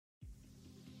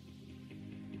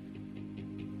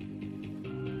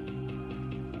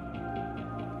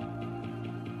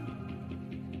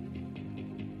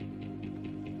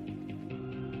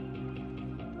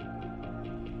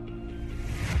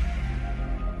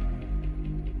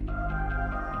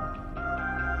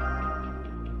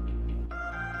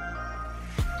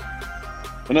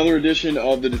Another edition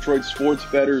of the Detroit Sports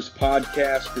Bettors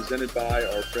podcast presented by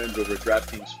our friends over at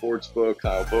DraftKings Sportsbook.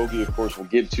 Kyle Bogey, of course, we'll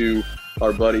get to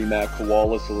our buddy Matt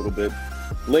Kowalas a little bit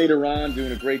later on,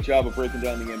 doing a great job of breaking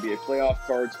down the NBA playoff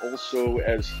cards. Also,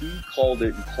 as he called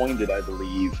it and coined it, I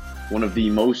believe, one of the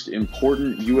most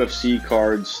important UFC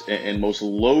cards and most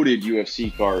loaded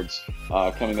UFC cards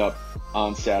coming up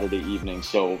on Saturday evening.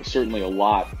 So certainly a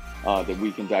lot that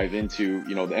we can dive into.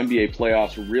 You know, the NBA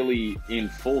playoffs are really in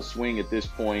full swing at this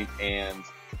point, and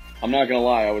I'm not going to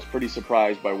lie, I was pretty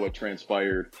surprised by what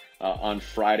transpired on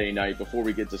Friday night before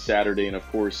we get to Saturday, and of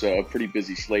course a pretty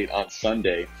busy slate on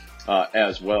Sunday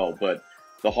as well. But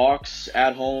the Hawks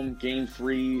at home, Game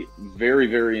 3, very,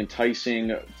 very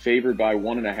enticing, favored by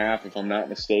 1.5 if I'm not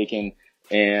mistaken.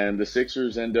 And the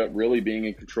Sixers end up really being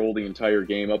in control the entire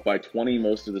game, up by 20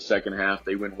 most of the second half.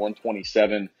 They win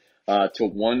 127 to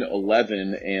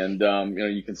 111. And,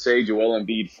 you can say Joel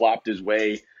Embiid flopped his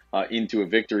way into a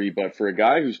victory. But for a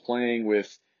guy who's playing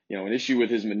with, an issue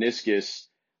with his meniscus,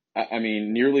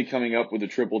 nearly coming up with a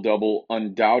triple-double,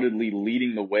 undoubtedly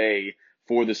leading the way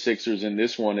for the Sixers in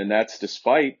this one. And that's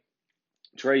despite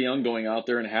Trae Young going out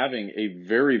there and having a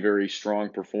very, very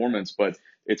strong performance. But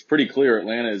it's pretty clear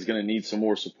Atlanta is going to need some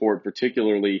more support,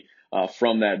 particularly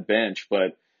from that bench.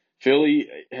 But Philly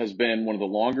has been one of the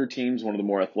longer teams, one of the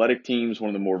more athletic teams, one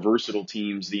of the more versatile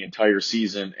teams the entire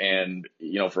season. And,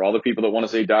 for all the people that want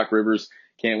to say Doc Rivers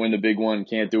can't win the big one,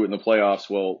 can't do it in the playoffs,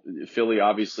 well, Philly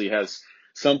obviously has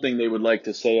something they would like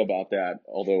to say about that,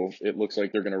 although it looks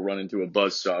like they're going to run into a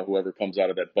buzzsaw, whoever comes out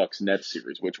of that Bucks-Nets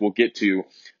series, which we'll get to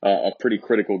a pretty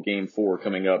critical Game 4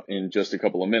 coming up in just a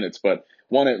couple of minutes. But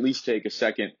want to at least take a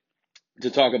second to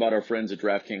talk about our friends at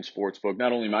DraftKings Sportsbook,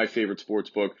 not only my favorite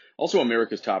sportsbook, also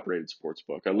America's top-rated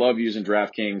sportsbook. I love using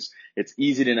DraftKings. It's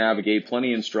easy to navigate,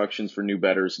 plenty of instructions for new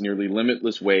bettors, nearly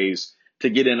limitless ways to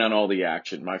get in on all the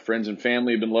action. My friends and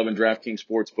family have been loving DraftKings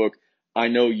Sportsbook. I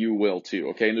know you will too,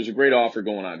 okay? And there's a great offer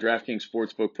going on. DraftKings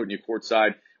Sportsbook putting you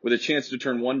courtside with a chance to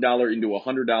turn $1 into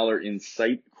 $100 in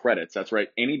site credits. That's right.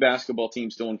 Any basketball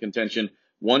team still in contention,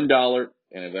 $1,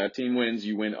 and if that team wins,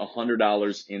 you win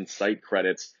 $100 in site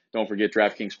credits. Don't forget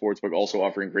DraftKings Sportsbook also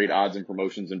offering great odds and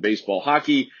promotions in baseball,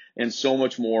 hockey, and so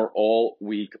much more all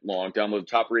week long. Download the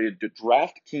top-rated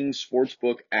DraftKings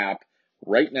Sportsbook app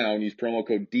right now and use promo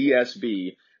code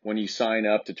DSB when you sign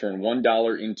up to turn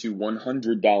 $1 into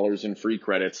 $100 in free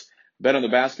credits. Bet on the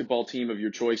basketball team of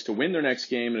your choice to win their next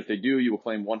game, and if they do, you will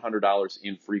claim $100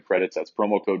 in free credits. That's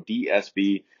promo code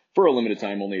DSB for a limited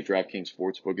time only at DraftKings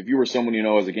Sportsbook. If you or someone you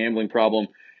know has a gambling problem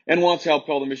and wants help,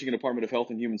 call the Michigan Department of Health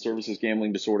and Human Services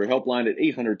Gambling Disorder Helpline at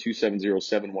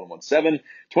 800-270-7117.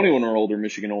 21 or older,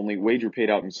 Michigan only. Wager paid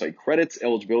out in site credits.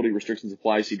 Eligibility restrictions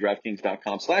apply. See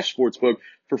DraftKings.com/sportsbook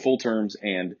for full terms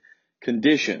and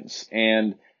conditions.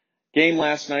 And game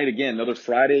last night, again, another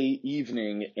Friday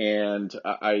evening, and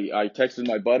I texted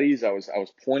my buddies. I was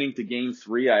pointing to Game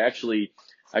 3. I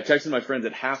texted my friends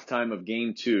at halftime of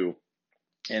Game 2,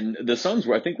 and the Suns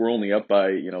were only up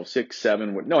by 6,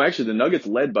 7. No, actually, the Nuggets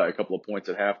led by a couple of points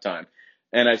at halftime,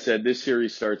 and I said this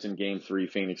series starts in Game 3.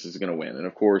 Phoenix is going to win, and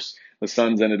of course, the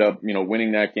Suns ended up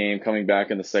winning that game, coming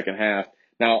back in the second half.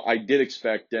 Now, I did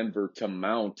expect Denver to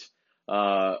mount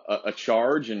a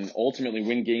charge and ultimately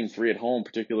win Game 3 at home,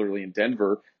 particularly in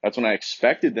Denver. That's when I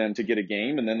expected them to get a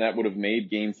game, and then that would have made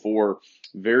Game 4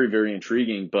 very, very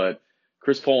intriguing. But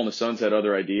Chris Paul and the Suns had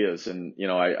other ideas, and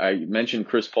I mentioned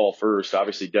Chris Paul first.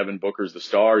 Obviously, Devin Booker's the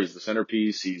star. He's the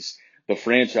centerpiece. He's the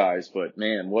franchise. But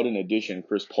man, what an addition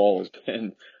Chris Paul has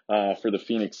been for the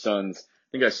Phoenix Suns. I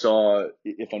think I saw,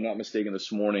 if I'm not mistaken,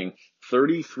 this morning,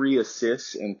 33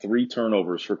 assists and 3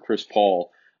 turnovers for Chris Paul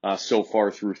so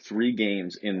far through 3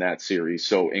 games in that series.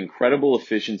 So incredible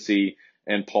efficiency,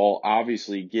 and Paul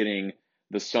obviously getting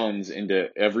the Suns into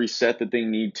every set that they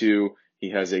need to. He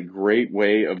has a great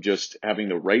way of just having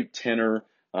the right tenor,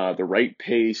 the right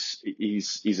pace.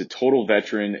 He's a total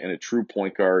veteran and a true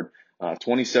point guard.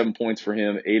 27 points for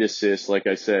him, 8 assists. Like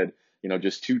I said,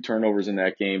 just 2 turnovers in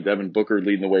that game. Devin Booker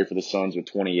leading the way for the Suns with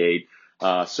 28.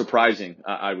 Surprising,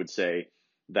 I would say,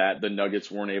 that the Nuggets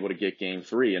weren't able to get Game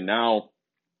 3. And now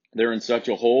they're in such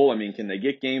a hole. Can they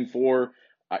get Game 4?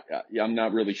 I'm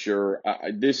not really sure.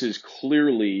 This is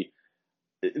clearly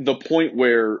the point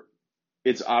where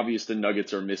it's obvious the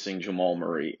Nuggets are missing Jamal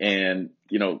Murray. And,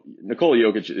 Nikola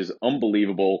Jokic is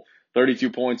unbelievable. 32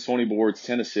 points, 20 boards,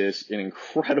 10 assists, an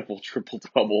incredible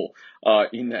triple-double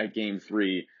in that Game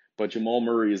 3. But Jamal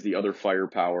Murray is the other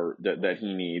firepower that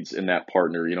he needs in that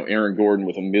partner. Aaron Gordon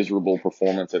with a miserable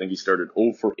performance. I think he started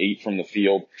 0 for 8 from the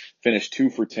field, finished 2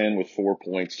 for 10 with 4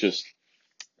 points. Just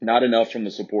not enough from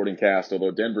the supporting cast, although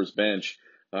Denver's bench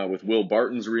with Will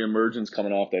Barton's reemergence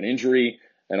coming off that injury,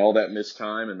 and all that missed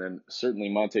time. And then certainly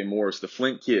Monte Morris, the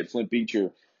Flint kid, Flint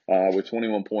Beecher, with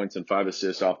 21 points and 5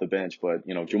 assists off the bench. But,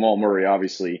 Jamal Murray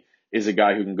obviously is a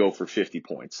guy who can go for 50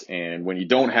 points. And when you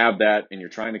don't have that and you're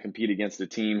trying to compete against a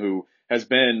team who has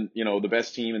been, the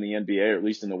best team in the NBA, or at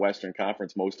least in the Western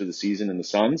Conference most of the season in the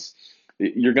Suns,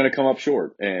 you're going to come up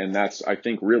short. And that's, I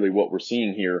think, really what we're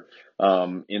seeing here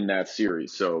in that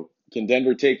series. So can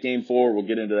Denver take game 4? We'll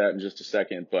get into that in just a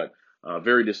second. But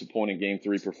very disappointing game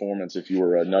 3 performance if you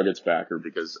were a Nuggets backer,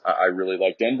 because I really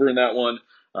like Denver in that one,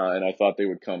 and I thought they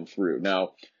would come through.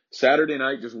 Now, Saturday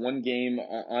night, just one game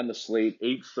on the slate,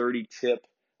 8:30 tip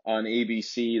on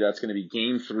ABC. That's going to be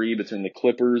game 3 between the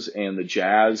Clippers and the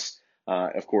Jazz.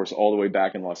 Of course, all the way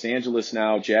back in Los Angeles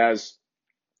now. Jazz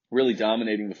really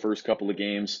dominating the first couple of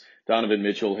games. Donovan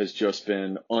Mitchell has just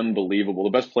been unbelievable,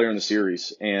 the best player in the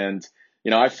series. And,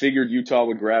 I figured Utah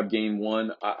would grab game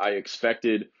 1. I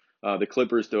expected the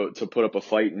Clippers to put up a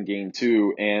fight in game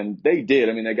 2, and they did.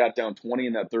 I mean, they got down 20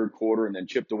 in that third quarter and then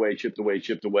chipped away,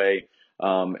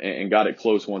 and got it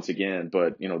close once again.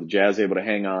 But, the Jazz able to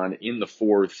hang on in the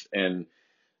fourth, and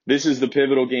this is the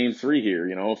pivotal game 3 here.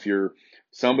 If you're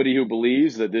somebody who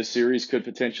believes that this series could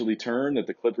potentially turn, that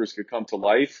the Clippers could come to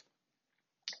life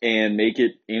and make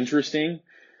it interesting,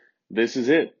 this is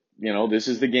it. This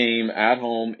is the game at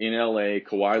home in LA.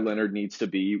 Kawhi Leonard needs to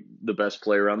be the best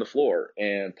player on the floor.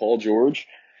 And Paul George,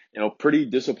 pretty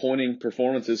disappointing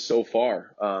performances so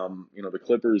far. The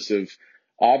Clippers have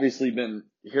obviously been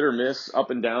hit or miss,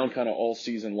 up and down kind of all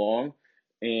season long.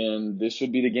 And this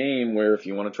would be the game where if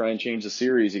you want to try and change the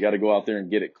series, you got to go out there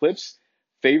and get it. Clips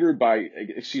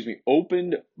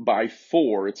opened by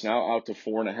 4. It's now out to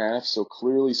 4.5. So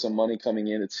clearly some money coming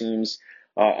in, it seems,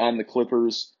 on the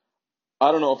Clippers.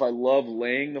 I don't know if I love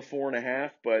laying the 4.5,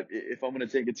 but if I'm going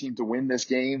to take a team to win this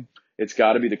game, it's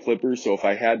got to be the Clippers. So if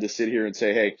I had to sit here and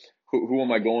say, hey, who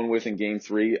am I going with in game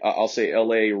 3? I'll say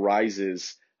LA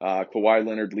rises. Kawhi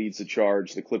Leonard leads the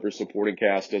charge. The Clippers supporting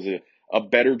cast does a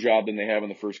better job than they have in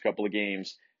the first couple of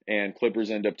games. And Clippers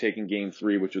end up taking game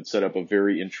 3, which would set up a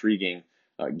very intriguing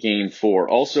game 4.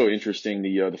 Also interesting,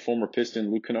 the former Piston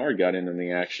Luke Kennard got in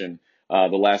the action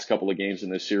the last couple of games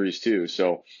in this series too.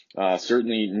 So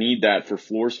certainly need that for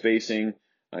floor spacing.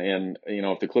 And,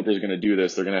 if the Clippers are going to do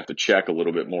this, they're going to have to check a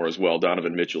little bit more as well.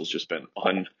 Donovan Mitchell's just been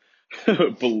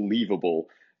unbelievable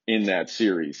in that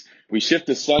series. We shift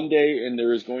to Sunday, and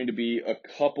there is going to be a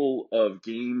couple of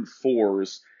game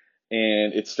 4s.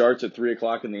 And it starts at 3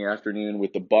 o'clock in the afternoon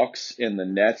with the Bucks and the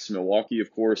Nets. Milwaukee,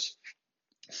 of course,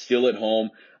 still at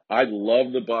home. I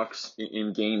love the Bucks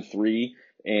in game 3,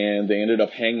 and they ended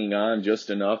up hanging on just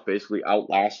enough, basically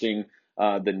outlasting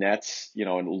the Nets, in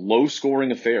a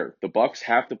low-scoring affair. The Bucks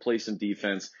have to play some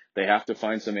defense. They have to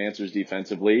find some answers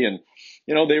defensively, and,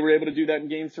 they were able to do that in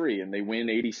game 3, and they win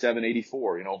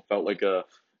 87-84. Felt like an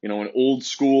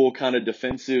old-school kind of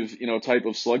defensive, type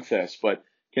of slugfest, but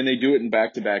can they do it in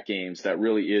back-to-back games? That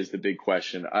really is the big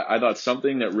question. I thought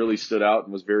something that really stood out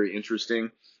and was very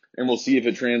interesting, and we'll see if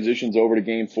it transitions over to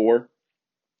game 4.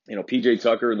 PJ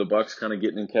Tucker and the Bucks kind of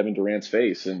getting in Kevin Durant's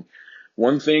face. And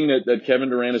one thing that Kevin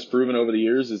Durant has proven over the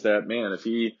years is that, man, if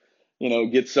he,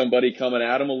 gets somebody coming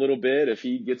at him a little bit, if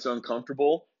he gets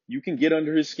uncomfortable, you can get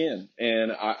under his skin.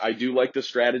 And I do like the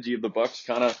strategy of the Bucks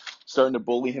kind of starting to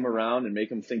bully him around and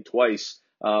make him think twice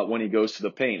when he goes to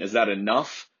the paint. Is that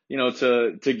enough,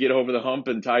 to get over the hump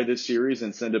and tie this series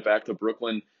and send it back to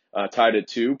Brooklyn tied at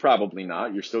 2? Probably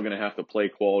not. You're still going to have to play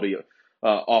quality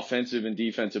offensive and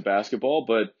defensive basketball,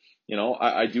 but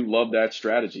I do love that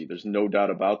strategy. There's no doubt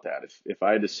about that. If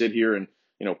I had to sit here and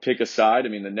pick a side, I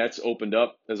mean, the Nets opened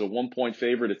up as a 1-point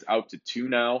favorite. It's out to 2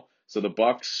 now. So the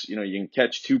Bucks, you can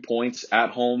catch 2 points at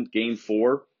home, game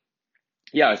 4.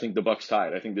 Yeah, I think the Bucks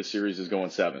tied. I think this series is going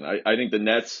 7. I think the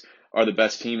Nets are the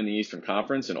best team in the Eastern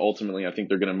Conference, and ultimately I think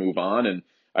they're going to move on, and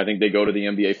I think they go to the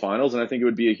NBA Finals, and I think it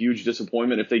would be a huge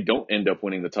disappointment if they don't end up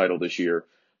winning the title this year.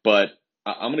 But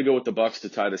I'm going to go with the Bucks to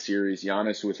tie the series.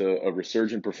 Giannis with a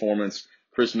resurgent performance.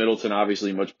 Chris Middleton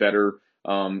obviously much better,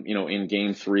 in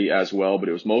game 3 as well. But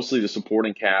it was mostly the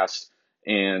supporting cast,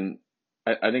 and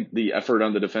I think the effort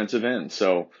on the defensive end.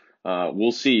 So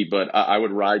we'll see. But I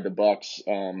would ride the Bucks,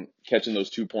 catching those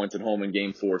 2 points at home in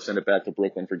game 4, send it back to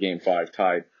Brooklyn for game 5,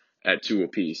 tied at 2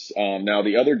 apiece. Now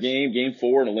the other game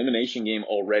 4, an elimination game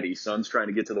already. Suns trying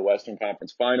to get to the Western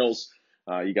Conference Finals.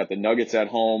 You got the Nuggets at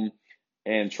home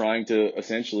and trying to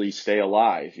essentially stay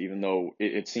alive, even though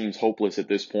it seems hopeless at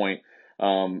this point.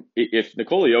 If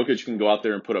Nikola Jokic can go out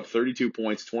there and put up 32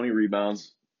 points, 20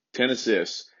 rebounds, 10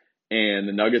 assists, and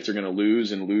the Nuggets are going to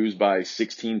lose by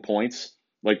 16 points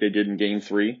like they did in game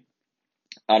 3,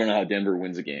 I don't know how Denver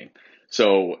wins a game.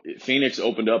 So Phoenix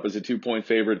opened up as a 2-point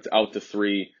favorite. It's out to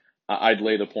 3. I'd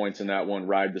lay the points in that one,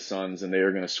 ride the Suns, and they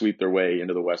are going to sweep their way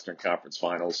into the Western Conference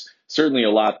Finals. Certainly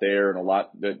a lot there and a lot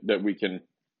that we can,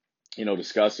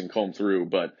 discuss and comb through.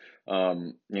 But,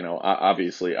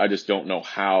 obviously, I just don't know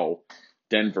how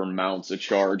Denver mounts a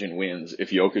charge and wins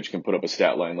if Jokic can put up a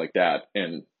stat line like that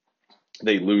and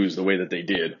they lose the way that they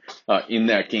did in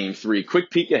that game 3.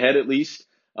 Quick peek ahead, at least,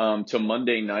 to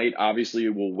Monday night. Obviously,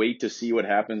 we'll wait to see what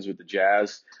happens with the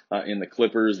Jazz and the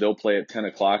Clippers. They'll play at 10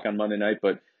 o'clock on Monday night,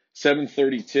 but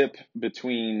 7:30 tip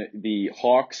between the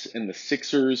Hawks and the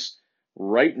Sixers.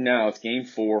 Right now, it's game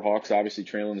 4. Hawks obviously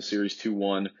trailing the series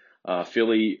 2-1.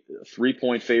 Philly,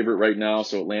 3-point favorite right now,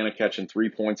 so Atlanta catching 3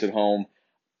 points at home.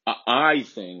 I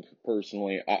think,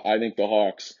 personally, I think the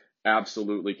Hawks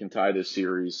absolutely can tie this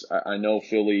series. I know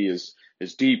Philly is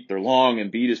deep, they're long,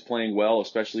 and Embiid is playing well,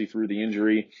 especially through the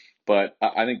injury. But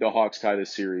I think the Hawks tie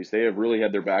this series. They have really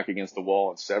had their back against the wall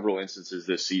in several instances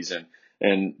this season,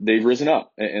 and they've risen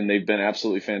up, and they've been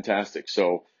absolutely fantastic.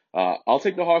 So I'll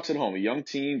take the Hawks at home. A young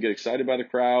team, get excited by the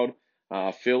crowd.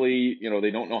 Philly,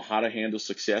 they don't know how to handle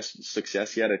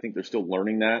success yet. I think they're still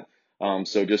learning that.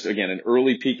 So just, again, an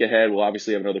early peek ahead. We'll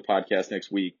obviously have another podcast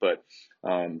next week, but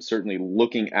certainly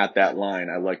looking at that line,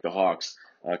 I like the Hawks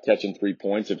catching 3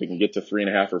 points. If we can get to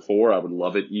 3.5 or 4, I would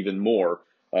love it even more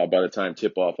by the time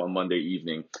tip-off on Monday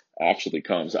evening actually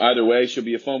comes. Either way, should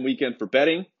be a fun weekend for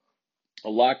betting. A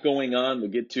lot going on. We'll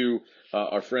get to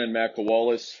our friend Matt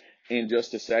Kowalis in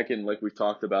just a second. Like we've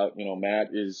talked about,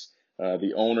 Matt is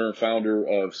the owner, founder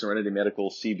of Serenity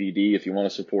Medical CBD. If you want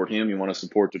to support him, you want to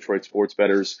support Detroit sports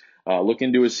bettors, look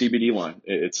into his CBD line.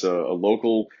 It's a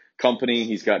local company.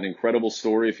 He's got an incredible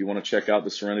story. If you want to check out the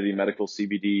Serenity Medical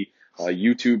CBD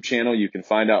YouTube channel, you can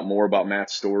find out more about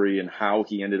Matt's story and how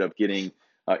he ended up getting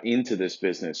into this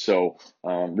business. So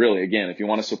really, again, if you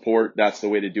want to support, that's the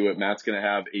way to do it. Matt's going to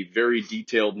have a very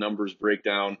detailed numbers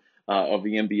breakdown of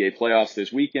the NBA playoffs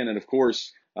this weekend. And of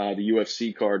course, the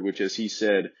UFC card, which, as he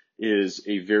said, is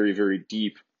a very, very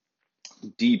deep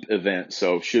event.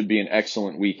 So should be an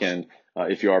excellent weekend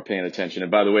if you are paying attention.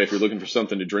 And by the way, if you're looking for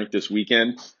something to drink this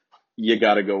weekend, you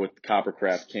got to go with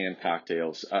Coppercraft canned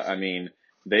cocktails. I mean,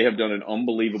 they have done an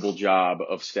unbelievable job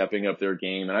of stepping up their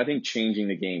game, and I think changing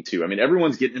the game too. I mean,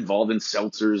 everyone's getting involved in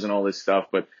seltzers and all this stuff,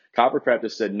 but Coppercraft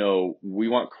has said, no, we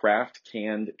want craft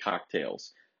canned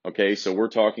cocktails. Okay, so we're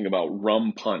talking about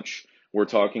rum punch. We're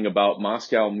talking about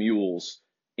Moscow mules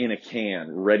in a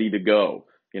can, ready to go.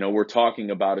 We're talking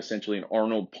about essentially an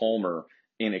Arnold Palmer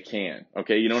in a can.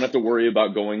 Okay, you don't have to worry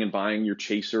about going and buying your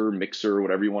chaser, mixer,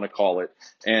 whatever you want to call it,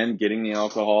 and getting the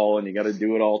alcohol, and you got to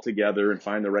do it all together and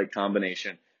find the right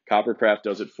combination. Coppercraft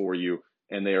does it for you,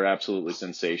 and they are absolutely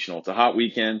sensational. It's a hot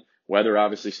weekend, weather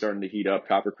obviously starting to heat up.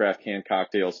 Coppercraft canned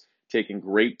cocktails taking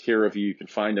great care of you. You can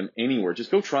find them anywhere.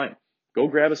 Just go try them. Go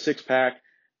grab a 6-pack,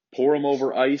 pour them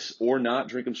over ice or not,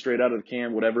 drink them straight out of the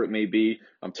can, whatever it may be.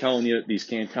 I'm telling you, these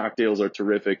canned cocktails are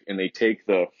terrific, and they take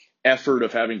the effort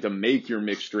of having to make your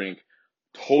mixed drink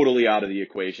totally out of the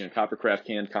equation. Coppercraft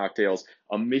canned cocktails,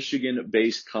 a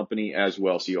Michigan-based company as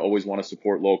well, so you always want to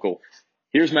support local.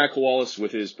 Here's Matt Kowalis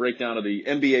with his breakdown of the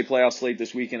NBA playoff slate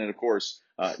this weekend and, of course,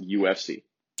 UFC.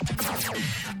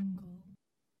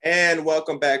 And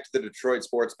welcome back to the Detroit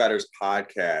Sports Bettors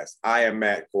podcast. I am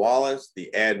Matt Kowalis,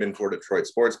 the admin for Detroit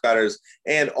Sports Bettors.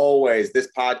 And always, this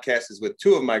podcast is with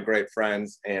two of my great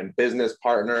friends and business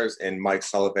partners in Mike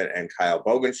Sullivan and Kyle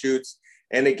Bogenschutz.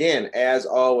 And again, as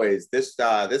always, this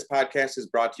podcast is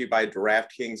brought to you by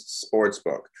DraftKings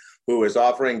Sportsbook, who is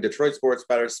offering Detroit Sports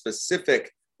Bettors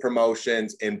specific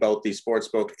promotions in both the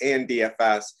Sportsbook and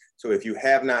DFS. So if you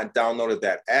have not downloaded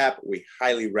that app, we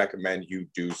highly recommend you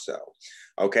do so.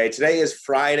 Okay, today is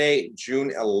Friday,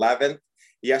 June 11th.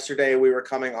 Yesterday, we were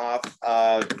coming off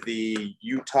of the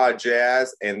Utah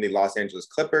Jazz and the Los Angeles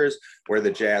Clippers, where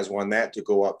the Jazz won that to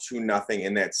go up 2-0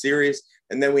 in that series.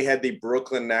 And then we had the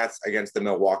Brooklyn Nets against the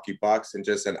Milwaukee Bucks in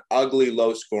just an ugly,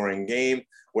 low-scoring game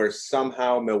where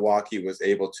somehow Milwaukee was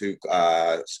able to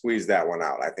squeeze that one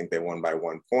out. I think they won by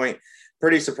 1 point.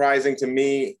 Pretty surprising to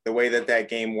me the way that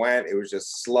game went. It was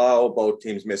just slow, both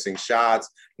teams missing shots.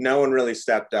 No one really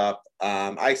stepped up.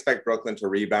 I expect Brooklyn to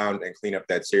rebound and clean up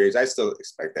that series. I still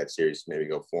expect that series to maybe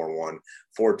go 4-1,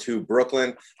 4-2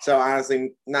 Brooklyn. So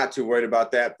honestly, not too worried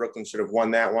about that. Brooklyn should have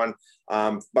won that one.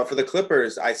 But for the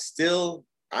Clippers, I'm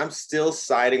still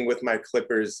siding with my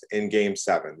Clippers in Game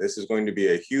 7. This is going to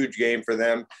be a huge game for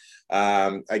them.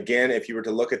 Again, if you were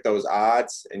to look at those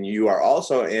odds and you are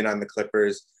also in on the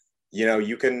Clippers,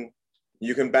 you can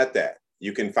bet that.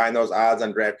 You can find those odds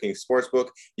on DraftKings Sportsbook.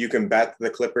 You can bet the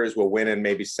Clippers will win in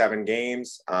maybe 7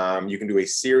 games. You can do a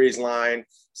series line,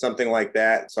 something like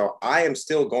that. So I am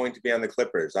still going to be on the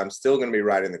Clippers. I'm still going to be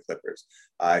riding the Clippers.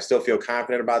 I still feel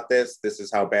confident about this. This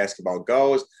is how basketball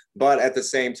goes. But at the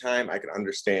same time, I can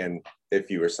understand if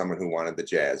you were someone who wanted the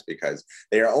Jazz, because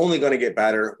they are only going to get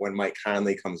better when Mike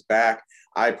Conley comes back.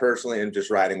 I personally am just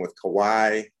riding with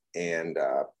Kawhi, and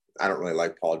I don't really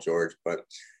like Paul George, but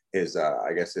his,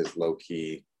 I guess his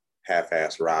low-key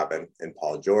half-ass Robin and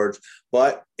Paul George.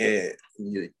 But the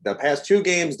past 2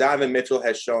 games, Donovan Mitchell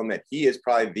has shown that he is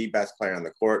probably the best player on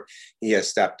the court. He has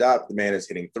stepped up. The man is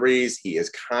hitting threes. He is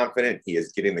confident. He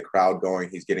is getting the crowd going.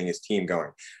 He's getting his team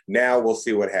going. Now we'll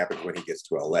see what happens when he gets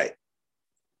to LA.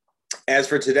 As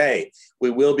for today, we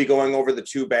will be going over the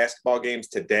 2 basketball games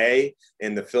today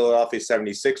in the Philadelphia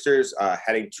 76ers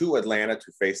heading to Atlanta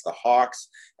to face the Hawks,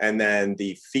 and then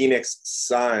the Phoenix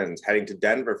Suns heading to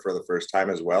Denver for the first time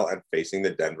as well and facing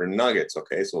the Denver Nuggets.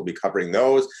 Okay, so we'll be covering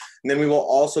those. And then we will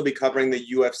also be covering the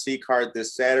UFC card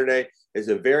this Saturday. It's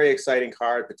a very exciting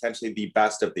card, potentially the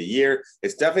best of the year.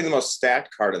 It's definitely the most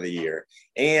stacked card of the year.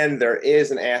 And there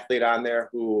is an athlete on there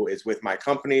who is with my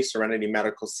company, Serenity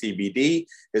Medical CBD.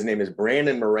 His name is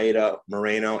Brandon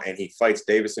Moreno, and he fights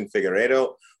Davison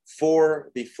Figueiredo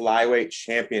for the flyweight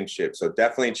championship. So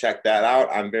definitely check that out.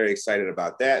 I'm very excited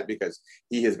about that because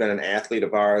he has been an athlete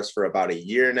of ours for about a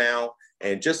year now,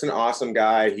 and just an awesome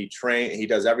guy. He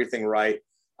does everything right.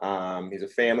 He's a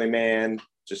family man,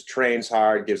 just trains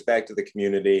hard, gives back to the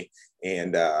community.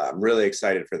 And I'm really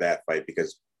excited for that fight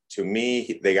because to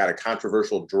me, they got a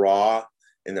controversial draw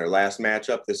in their last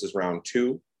matchup. This is round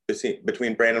 2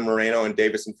 between Brandon Moreno and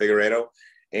Davison Figueiredo.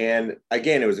 And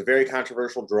again, it was a very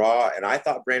controversial draw, and I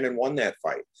thought Brandon won that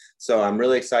fight. So I'm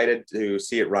really excited to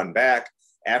see it run back.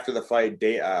 After the fight,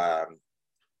 Dana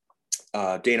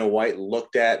White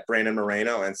looked at Brandon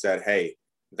Moreno and said, hey,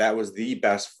 that was the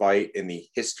best fight in the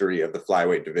history of the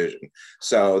flyweight division.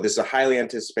 So this is a highly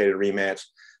anticipated rematch.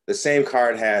 The same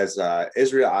card has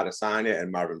Israel Adesanya and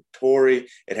Marvin Vettori.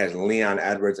 It has Leon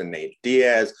Edwards and Nate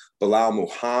Diaz. Bilal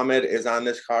Muhammad is on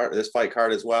this fight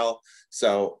card as well.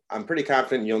 So I'm pretty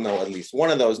confident you'll know at least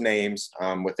one of those names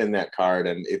within that card,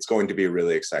 and it's going to be a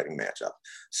really exciting matchup.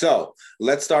 So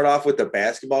let's start off with the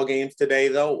basketball games today,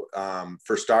 though.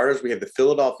 For starters, we have the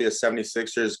Philadelphia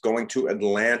 76ers going to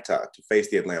Atlanta to face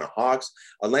the Atlanta Hawks.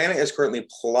 Atlanta is currently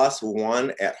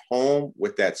 +1 at home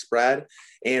with that spread.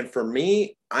 And for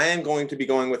me, I am going to be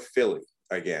going with Philly.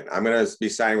 Again, I'm going to be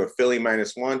signing with Philly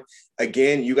 -1.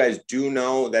 Again, you guys do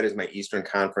know that is my Eastern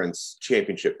Conference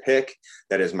championship pick.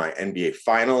 That is my NBA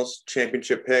Finals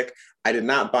championship pick. I did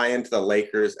not buy into the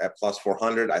Lakers at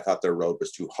 +400. I thought their road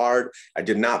was too hard. I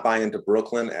did not buy into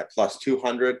Brooklyn at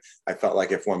 +200. I felt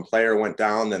like if one player went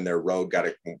down, then their road got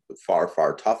far,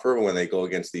 far tougher when they go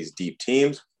against these deep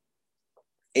teams.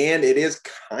 And it is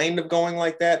kind of going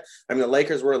like that. I mean, the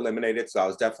Lakers were eliminated, so I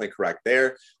was definitely correct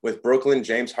there. With Brooklyn,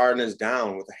 James Harden is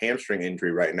down with a hamstring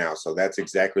injury right now. So that's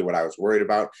exactly what I was worried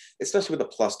about, especially with a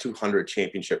 +200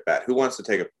 championship bet. Who wants to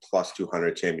take a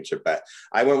 +200 championship bet?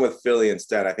 I went with Philly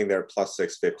instead. I think they're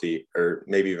 +650 or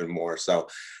maybe even more. So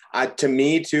to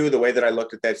me, too, the way that I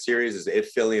looked at that series is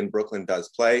if Philly and Brooklyn does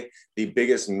play, the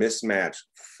biggest mismatch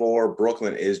for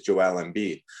Brooklyn is Joel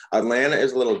Embiid. Atlanta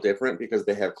is a little different because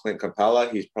they have Clint Capella.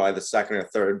 He's probably the second or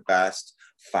third best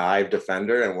 5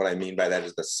 defender. And what I mean by that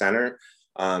is the center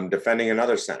defending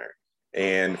another center.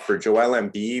 And for Joel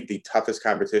Embiid, the toughest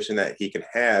competition that he can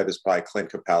have is probably Clint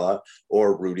Capella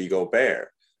or Rudy Gobert.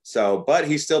 So, but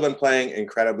he's still been playing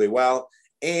incredibly well.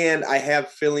 And I have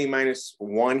Philly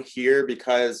 -1 here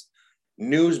because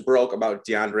news broke about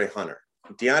DeAndre Hunter.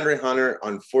 DeAndre Hunter,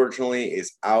 unfortunately,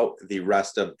 is out the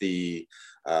rest of the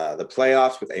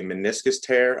playoffs with a meniscus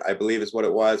tear, I believe is what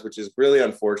it was, which is really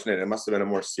unfortunate. It must have been a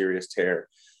more serious tear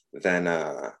than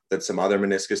some other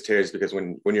meniscus tears, because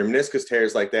when your meniscus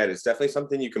tears like that, it's definitely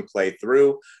something you can play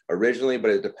through originally, but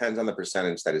it depends on the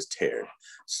percentage that is teared.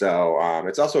 So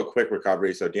it's also a quick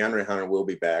recovery. So DeAndre Hunter will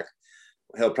be back.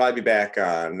 He'll probably be back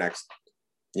next,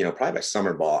 probably by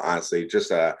summer ball, honestly.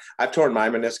 Just I've torn my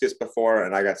meniscus before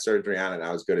and I got surgery on it and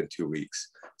I was good in 2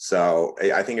 weeks. So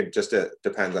I think it just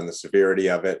depends on the severity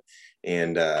of it.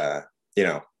 And, but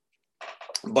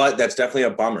that's definitely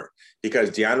a bummer because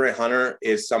DeAndre Hunter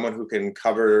is someone who can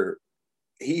cover.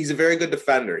 He's a very good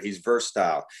defender. He's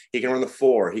versatile. He can run the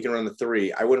 4. He can run the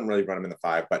 3. I wouldn't really run him in the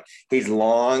 5, but he's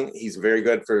long. He's very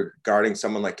good for guarding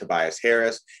someone like Tobias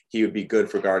Harris. He would be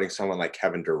good for guarding someone like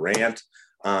Kevin Durant.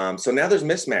 So now there's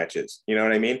mismatches, you know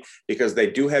what I mean? Because they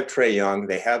do have Trae Young,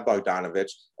 they have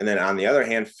Bogdanovich, and then on the other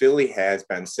hand, Philly has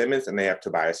Ben Simmons and they have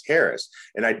Tobias Harris.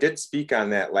 And I did speak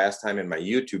on that last time in my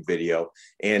YouTube video,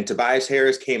 and Tobias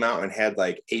Harris came out and had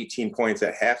like 18 points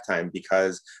at halftime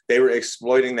because they were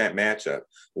exploiting that matchup.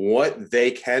 What they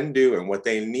can do and what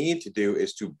they need to do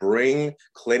is to bring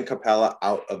Clint Capella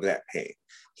out of that paint.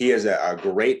 He is a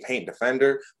great paint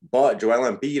defender, but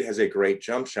Joel Embiid has a great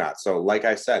jump shot. So like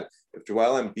I said, if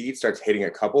Joel Embiid starts hitting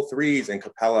a couple threes and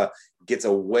Capella gets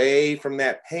away from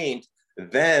that paint,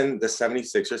 then the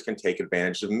 76ers can take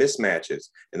advantage of mismatches.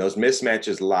 And those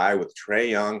mismatches lie with Trae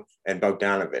Young and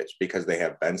Bogdanovich because they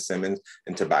have Ben Simmons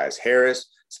and Tobias Harris.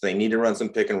 So they need to run some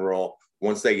pick and roll.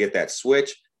 Once they get that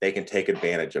switch, they can take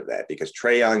advantage of that because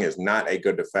Trae Young is not a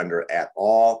good defender at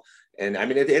all. And I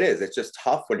mean, it is. It's just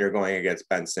tough when you're going against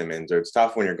Ben Simmons, or it's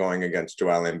tough when you're going against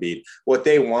Joel Embiid. What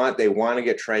they want to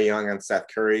get Trae Young on Seth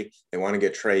Curry. They want to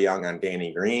get Trae Young on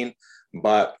Danny Green.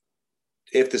 But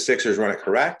if the Sixers run it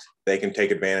correct, they can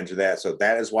take advantage of that. So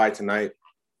that is why tonight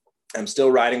I'm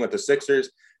still riding with the Sixers.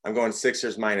 I'm going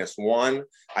Sixers -1.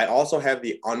 I also have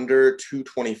the under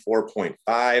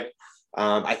 224.5.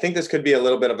 I think this could be a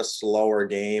little bit of a slower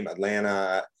game.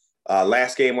 Atlanta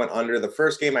last game went under. The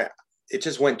first game, it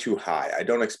just went too high. I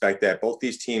don't expect that. Both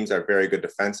these teams are very good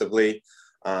defensively.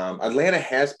 Atlanta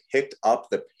has picked up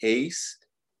the pace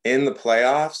in the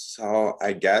playoffs. So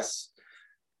I guess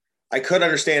I could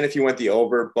understand if you went the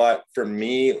over, but for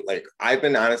me, like I've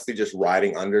been honestly just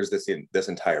riding unders this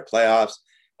entire playoffs.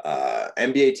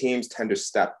 NBA teams tend to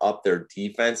step up their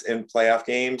defense in playoff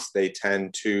games. They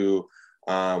tend to,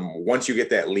 once you get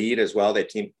that lead as well, they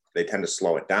tend to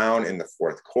slow it down in the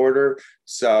fourth quarter.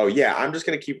 So, yeah, I'm just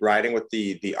going to keep riding with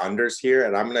the unders here,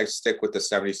 and I'm going to stick with the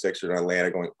 76ers in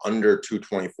Atlanta going under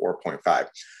 224.5.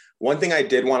 One thing I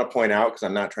did want to point out, because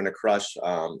I'm not trying to crush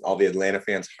all the Atlanta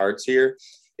fans' hearts here,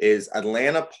 is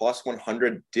Atlanta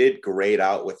 +100 did grade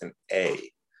out with an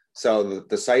A. So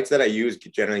the sites that I use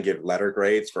generally give letter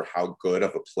grades for how good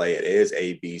of a play it is,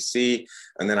 A, B, C.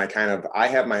 And then I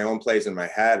have my own plays in my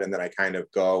head, and then I kind of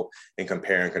go and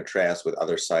compare and contrast with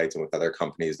other sites and with other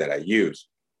companies that I use.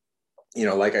 You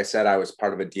know, like I said, I was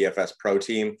part of a DFS pro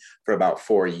team for about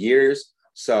 4 years.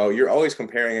 So you're always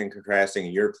comparing and contrasting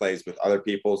your plays with other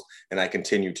people's, and I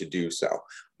continue to do so.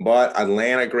 But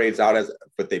Atlanta grades out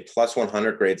with a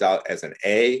 +100 grades out as an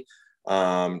A.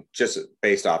 Just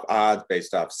based off odds,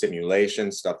 based off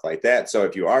simulations, stuff like that. So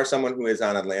if you are someone who is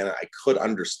on Atlanta, I could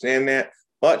understand that.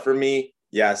 But for me,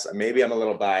 yes, maybe I'm a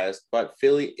little biased, but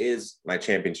Philly is my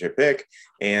championship pick,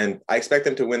 and I expect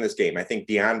them to win this game. I think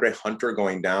DeAndre Hunter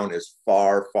going down is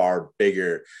far, far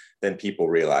bigger than people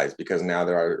realize because now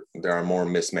there are more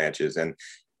mismatches. And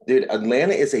dude,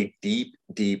 Atlanta is a deep,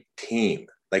 deep team.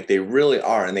 Like they really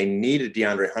are. And they needed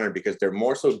DeAndre Hunter because they're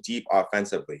more so deep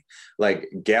offensively. Like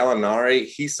Gallinari,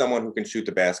 he's someone who can shoot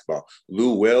the basketball.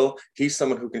 Lou Will, he's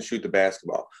someone who can shoot the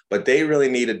basketball. But they really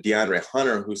needed DeAndre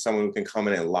Hunter, who's someone who can come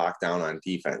in and lock down on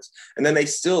defense. And then they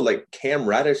still, like Cam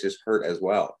Reddish is hurt as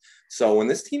well. So when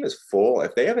this team is full,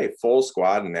 if they have a full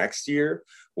squad next year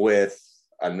with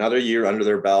another year under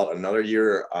their belt, another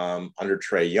year under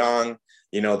Trae Young,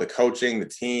 you know, the coaching, the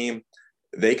team,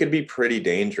 they could be pretty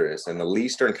dangerous. And the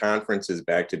Eastern Conference is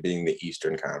back to being the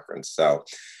Eastern Conference. So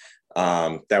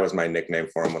that was my nickname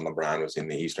for them when LeBron was in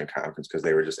the Eastern Conference because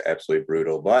they were just absolutely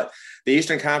brutal. But the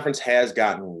Eastern Conference has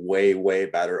gotten way, way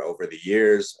better over the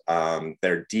years.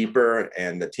 They're deeper,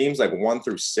 and the teams like 1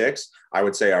 through 6, I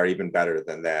would say, are even better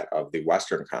than that of the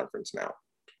Western Conference now.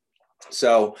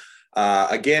 So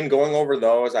again, going over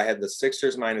those, I had the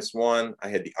Sixers -1. I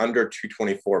had the under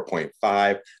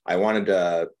 224.5. I wanted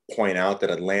to point out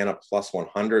that Atlanta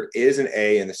 +100 is an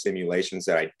A in the simulations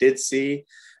that I did see.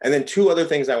 And then 2 other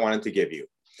things I wanted to give you.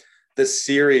 The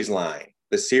series line.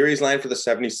 The series line for the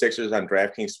 76ers on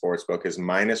DraftKings Sportsbook is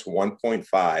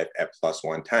 -1.5 at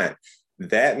 +110.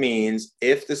 That means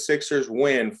if the Sixers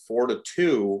win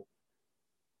 4-2,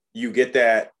 you get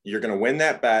that, you're going to win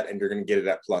that bet and you're going to get it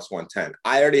at +110.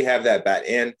 I already have that bet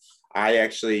in. I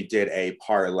actually did a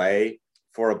parlay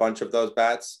for a bunch of those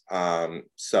bets.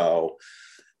 So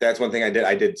that's one thing I did.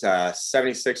 I did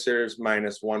 76ers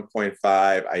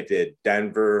 -1.5. I did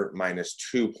Denver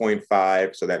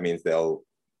 -2.5. So that means they'll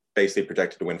basically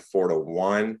projected to win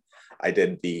 4-1. I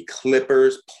did the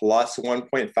Clippers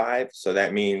 +1.5. So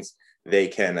that means they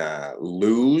can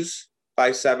lose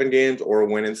by 7 games or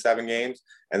win in 7 games.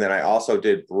 And then I also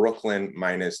did Brooklyn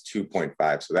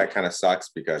 -2.5. So that kind of sucks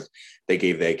because they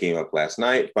gave that game up last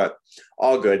night, but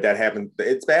all good. That happened.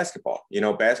 It's basketball. You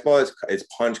know, basketball is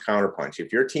punch, counter punch.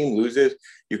 If your team loses,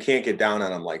 you can't get down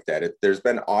on them like that. There's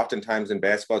been oftentimes in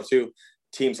basketball too,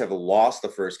 teams have lost the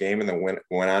first game and then went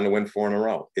on to win 4 in a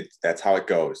row. That's how it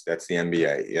goes. That's the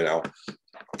NBA, you know.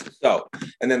 So,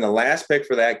 and then the last pick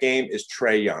for that game is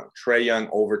Trae Young. Trae Young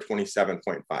over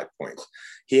 27.5 points.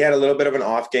 He had a little bit of an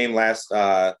off game last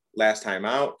time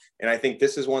out, and I think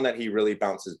this is one that he really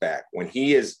bounces back. When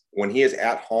he is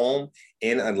at home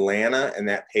in Atlanta and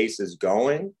that pace is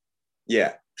going,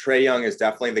 yeah, Trae Young is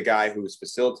definitely the guy who's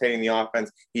facilitating the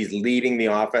offense. He's leading the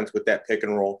offense with that pick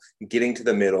and roll, getting to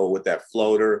the middle with that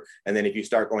floater. And then if you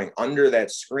start going under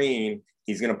that screen,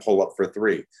 he's going to pull up for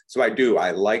 3. So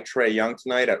I like Trae Young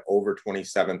tonight at over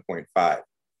 27.5.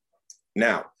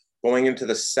 Now, going into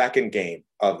the second game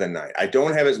of the night, I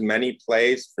don't have as many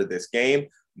plays for this game,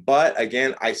 but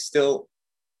again, I still,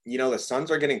 you know, the Suns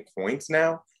are getting points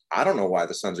now. I don't know why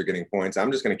the Suns are getting points.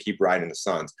 I'm just going to keep riding the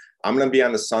Suns. I'm going to be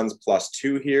on the Suns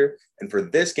 +2 here. And for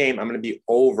this game, I'm going to be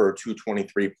over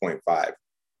 223.5.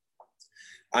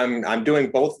 I'm doing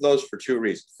both of those for 2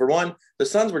 reasons. For one, the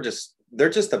Suns they're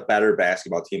just a better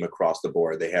basketball team across the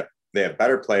board. They have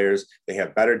better players. They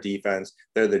have better defense.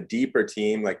 They're the deeper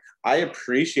team. Like I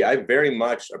very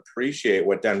much appreciate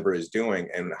what Denver is doing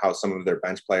and how some of their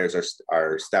bench players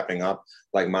are stepping up,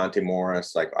 like Monte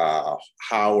Morris, like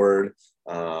Howard.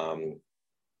 I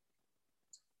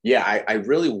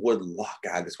really would love,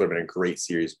 God, this would have been a great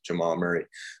series with Jamal Murray,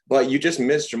 but you just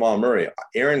missed Jamal Murray.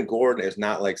 Aaron Gordon is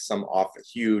not like some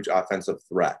huge offensive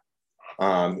threat.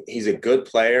 He's a good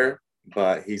player,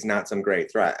 but he's not some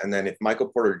great threat. And then if Michael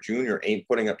Porter Jr. ain't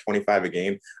putting up 25 a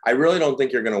game, I really don't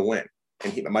think you're going to win.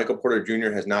 And Michael Porter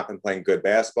Jr. has not been playing good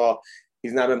basketball.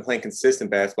 He's not been playing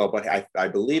consistent basketball, but I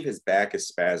believe his back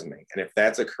is spasming. And if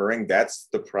that's occurring, that's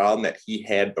the problem that he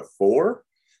had before.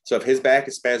 So if his back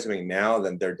is spasming now,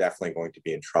 then they're definitely going to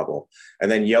be in trouble.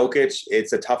 And then Jokic,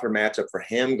 it's a tougher matchup for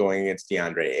him going against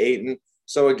DeAndre Ayton.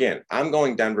 So again, I'm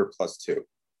going Denver +2.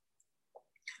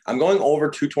 I'm going over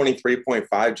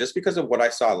 223.5 just because of what I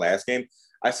saw last game.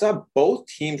 I saw both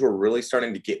teams were really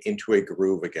starting to get into a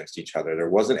groove against each other. There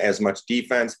wasn't as much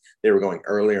defense. They were going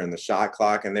earlier in the shot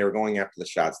clock, and they were going after the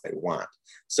shots they want.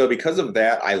 So because of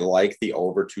that, I like the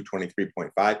over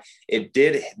 223.5.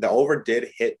 The over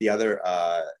did hit the other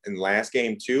in last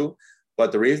game too.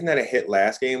 But the reason that it hit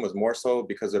last game was more so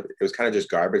because it was kind of just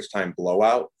garbage time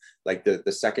blowout. Like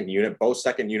the second unit, both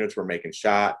second units were making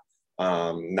shot.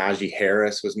 Najee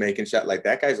Harris was making shot. Like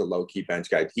that guy's a low-key bench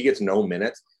guy. He gets no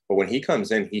minutes, but when he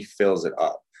comes in, he fills it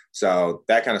up. So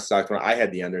that kind of sucked when I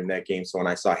had the under in that game. So when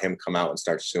I saw him come out and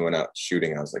start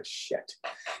shooting, I was like, shit,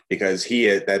 because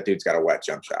that dude's got a wet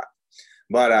jump shot.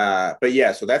 But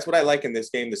yeah, so that's what I like in this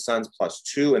game, the Suns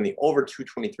 +2 and the over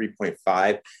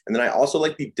 223.5. And then I also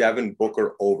like the Devin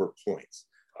Booker over points.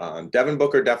 Devin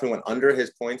Booker definitely went under his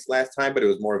points last time, but it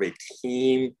was more of a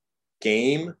team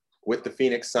game with the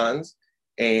Phoenix Suns.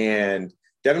 And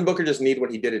Devin Booker just needed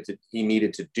what he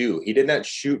needed to do. He did not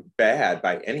shoot bad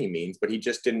by any means, but he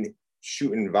just didn't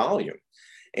shoot in volume.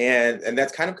 And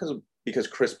that's kind of because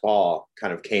Chris Paul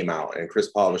kind of came out, and Chris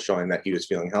Paul was showing that he was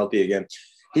feeling healthy again.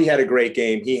 He had a great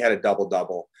game. He had a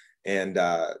double-double. And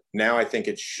now I think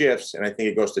it shifts, and I think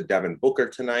it goes to Devin Booker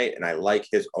tonight, and I like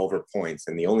his over points.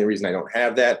 And the only reason I don't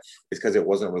have that is because it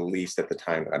wasn't released at the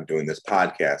time that I'm doing this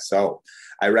podcast. So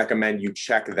I recommend you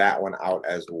check that one out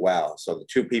as well. So the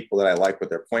 2 people that I like with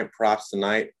their point props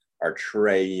tonight are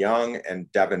Trae Young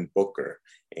and Devin Booker.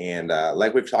 And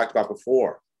like we've talked about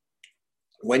before,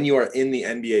 when you are in the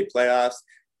NBA playoffs,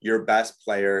 your best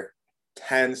player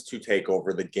tends to take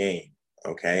over the game.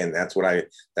 Okay. And that's what I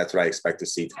expect to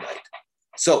see tonight.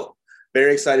 So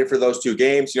very excited for those 2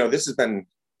 games. You know,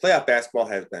 playoff basketball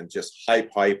has been just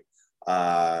hype.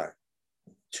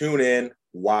 Tune in,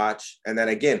 watch. And then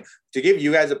again, to give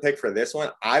you guys a pick for this one,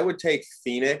 I would take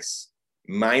Phoenix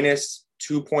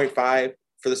 -2.5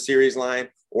 for the series line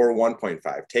or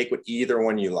 1.5. Take what either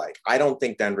one you like. I don't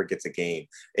think Denver gets a game.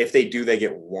 If they do, they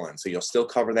get 1. So you'll still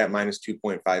cover that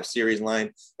 -2.5 series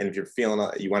line. And if you're feeling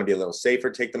you want to be a little safer,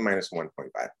 take the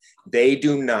 -1.5. They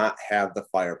do not have the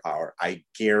firepower. I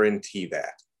guarantee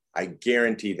that.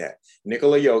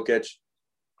 Nikola Jokic,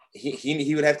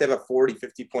 he would have to have a 40,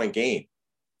 50-point game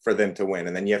for them to win.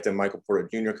 And then you have to have Michael Porter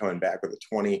Jr. coming back with a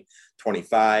 20,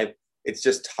 25. It's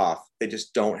just tough. They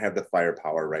just don't have the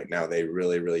firepower right now. They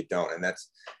really, really don't.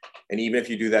 And even if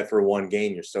you do that for 1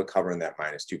 game, you're still covering that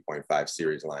 -2.5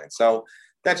 series line. So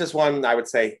that's just one I would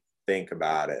say, think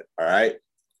about it. All right.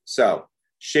 So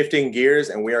shifting gears,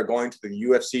 and we are going to the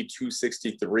UFC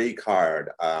 263 card.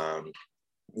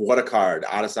 What a card.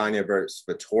 Adesanya versus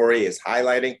Vettori is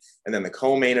highlighting. And then the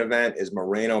co-main event is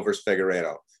Moreno versus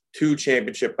Figueiredo. 2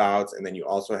 championship bouts. And then you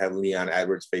also have Leon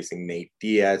Edwards facing Nate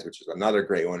Diaz, which is another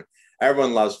great one.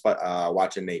 Everyone loves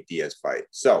watching Nate Diaz fight.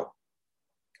 So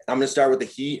I'm going to start with the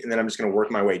heat, and then I'm just going to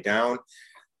work my way down,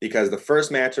 because the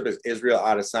first matchup is Israel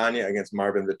Adesanya against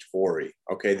Marvin Vettori.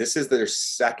 Okay, this is their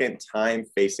second time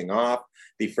facing off.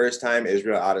 The first time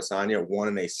Israel Adesanya won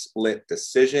in a split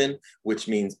decision, which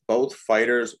means both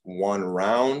fighters won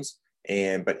rounds,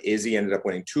 but Izzy ended up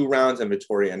winning 2 rounds and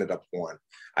Vettori ended up 1.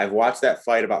 I've watched that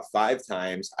fight about 5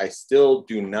 times. I still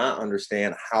do not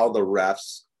understand how the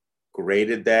refs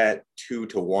graded that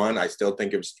 2-1. I still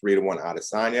think it was 3-1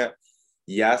 Adesanya.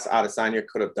 Yes, Adesanya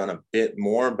could have done a bit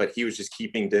more, but he was just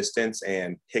keeping distance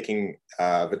and picking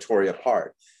Vettori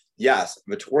apart. Yes,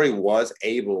 Vettori was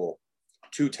able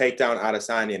to take down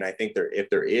Adesanya, and I think if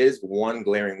there is one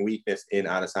glaring weakness in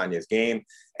Adesanya's game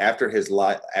after his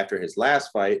last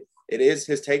fight, it is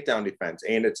his takedown defense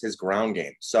and it's his ground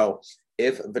game. So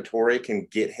if Vettori can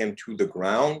get him to the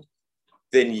ground,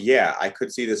 then yeah, I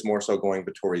could see this more so going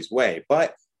Vettori's way.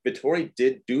 But Vettori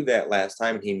did do that last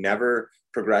time. He never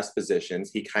progressed positions.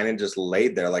 He kind of just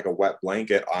laid there like a wet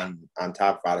blanket on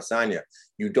top of Adesanya.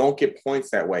 You don't get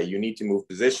points that way. You need to move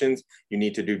positions. You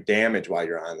need to do damage while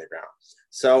you're on the ground.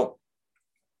 So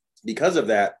because of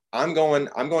that, I'm going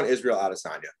Israel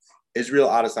Adesanya. Israel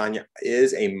Adesanya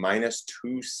is a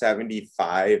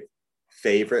 -275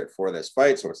 favorite for this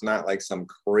fight. So it's not like some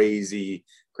crazy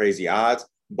odds.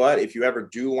 But if you ever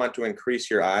do want to increase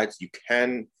your odds, you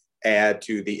can add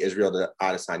to the Israel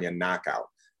Adesanya knockout.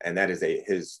 And that is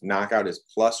his knockout is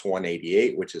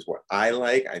 +188, which is what I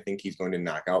like. I think he's going to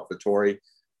knock out Vettori.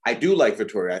 I do like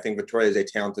Vettori. I think Vettori is a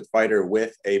talented fighter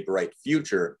with a bright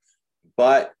future,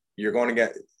 but you're going to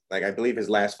get, like, I believe his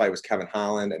last fight was Kevin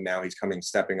Holland, and now he's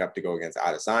stepping up to go against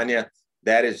Adesanya.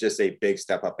 That is just a big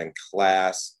step up in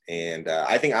class. And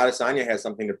I think Adesanya has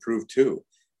something to prove too,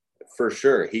 for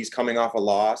sure. He's coming off a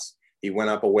loss. He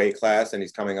went up a weight class and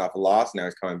he's coming off a loss. Now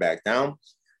he's coming back down.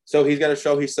 So he's got to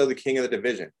show he's still the king of the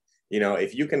division. You know,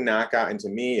 if you can knock out, and to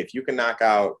me, if you can knock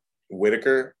out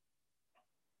Whitaker,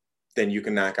 then you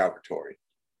can knock out Vettori.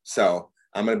 So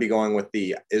I'm going to be going with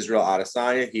the Israel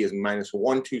Adesanya. He is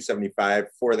 -1,275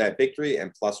 for that victory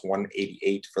and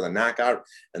 +188 for the knockout.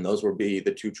 And those would be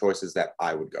the 2 choices that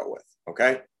I would go with.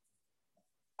 Okay.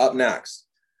 Up next,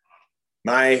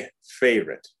 my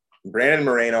favorite, Brandon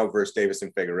Moreno versus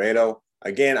Deiveson Figueiredo.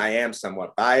 Again, I am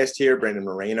somewhat biased here. Brandon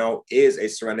Moreno is a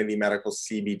Serenity Medical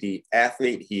CBD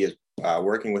athlete. He is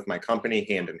working with my company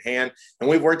hand in hand, and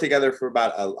we've worked together for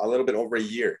about a little bit over a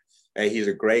year. And he's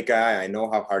a great guy. I know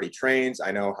how hard he trains.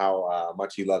 I know how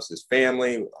much he loves his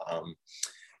family,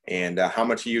 and how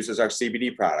much he uses our CBD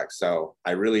products. So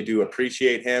I really do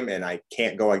appreciate him, and I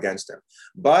can't go against him.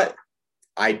 But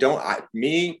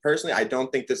me personally, I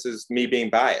don't think this is me being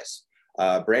biased.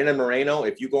 Brandon Moreno,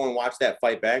 if you go and watch that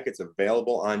fight back, it's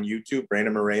available on YouTube.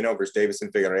 Brandon Moreno versus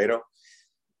Deiveson Figueiredo.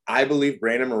 I believe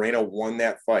Brandon Moreno won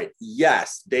that fight.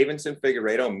 Yes, Deiveson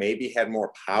Figueiredo maybe had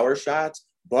more power shots,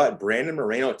 but Brandon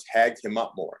Moreno tagged him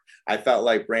up more. I felt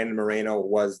like Brandon Moreno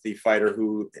was the fighter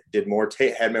who did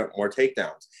had more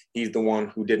takedowns. He's the one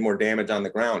who did more damage on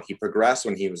the ground. He progressed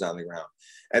when he was on the ground.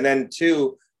 And then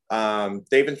 2,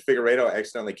 Deiveson Figueiredo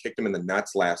accidentally kicked him in the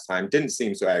nuts last time. Didn't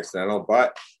seem so accidental,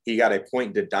 but he got a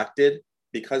point deducted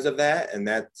because of that, and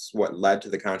that's what led to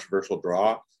the controversial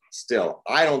draw. Still,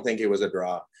 I don't think it was a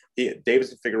draw.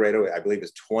 Deiveson Figueiredo, I believe,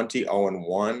 is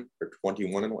 20-0-1 or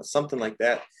 21-1, something like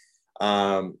that.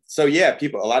 So yeah, a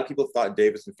lot of people thought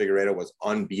Deiveson Figueiredo was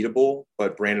unbeatable,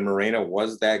 but Brandon Moreno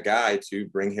was that guy to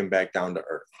bring him back down to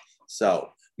earth.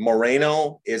 So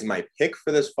Moreno is my pick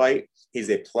for this fight. He's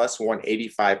a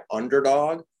 +185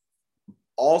 underdog.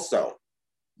 Also,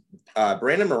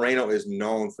 Brandon Moreno is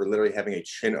known for literally having a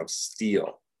chin of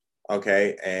steel.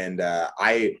 Okay, and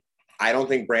I don't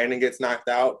think Brandon gets knocked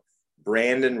out.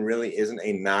 Brandon really isn't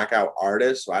a knockout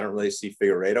artist, so I don't really see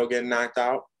Figueiredo getting knocked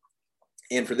out.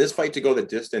 And for this fight to go the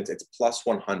distance, it's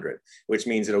 +100, which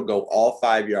means it'll go all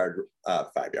 5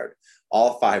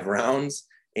 rounds,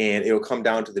 and it'll come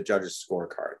down to the judges'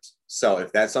 scorecards. So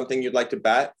if that's something you'd like to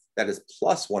bet, that is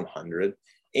 +100.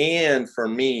 And for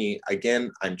me,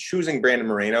 again, I'm choosing Brandon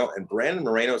Moreno, and Brandon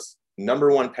Moreno's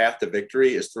 #1 path to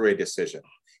victory is through a decision.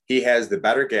 He has the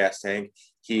better gas tank.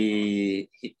 He's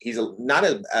not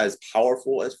as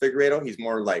powerful as Figueiredo. He's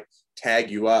more like tag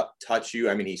you up, touch you.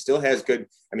 I mean, he still has good.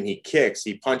 I mean, he kicks,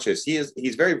 he punches.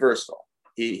 He's very versatile.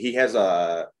 He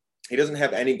doesn't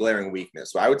have any glaring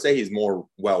weakness. So I would say he's more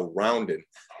well-rounded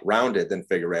than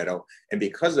Figueiredo. And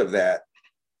because of that,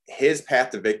 his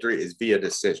path to victory is via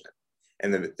decision.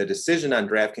 And the decision on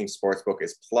DraftKings Sportsbook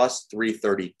is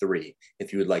 +333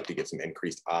 if you would like to get some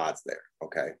increased odds there.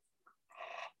 Okay.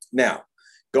 Now,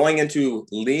 going into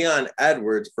Leon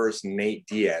Edwards versus Nate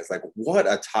Diaz, like, what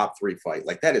a top 3 fight.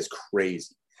 Like, that is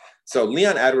crazy. So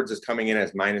Leon Edwards is coming in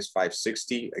as minus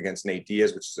 560 against Nate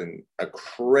Diaz, which is a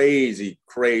crazy,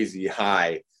 crazy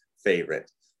high favorite.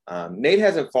 Nate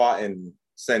hasn't fought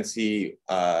since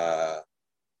Masvidal.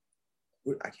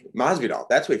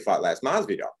 That's what he fought last,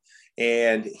 Masvidal.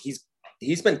 And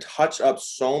he's been touched up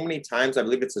so many times, I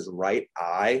believe it's his right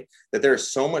eye, that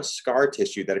there's so much scar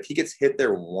tissue that if he gets hit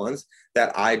there once,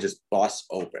 that eye just busts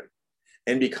open.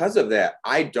 And because of that,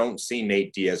 I don't see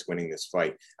Nate Diaz winning this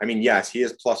fight. I mean, yes, he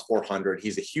is plus 400.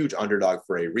 He's a huge underdog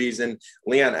for a reason.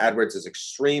 Leon Edwards is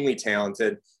extremely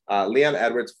talented. Leon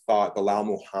Edwards fought Belal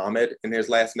Muhammad in his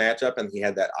last matchup, and he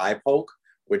had that eye poke,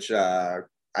 which I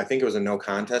think it was a no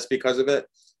contest because of it,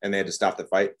 and they had to stop the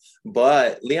fight.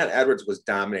 But Leon Edwards was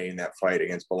dominating that fight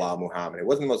against Belal Muhammad. It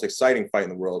wasn't the most exciting fight in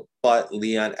the world, but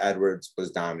Leon Edwards was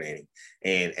dominating.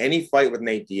 And any fight with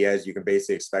Nate Diaz, you can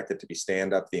basically expect it to be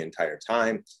stand-up the entire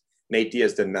time. Nate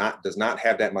Diaz does not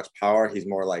have that much power. He's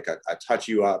more like a touch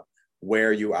you up,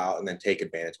 wear you out, and then take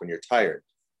advantage when you're tired.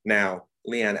 Now,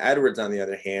 Leon Edwards, on the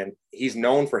other hand, he's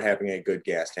known for having a good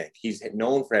gas tank. He's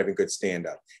known for having good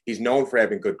stand-up. He's known for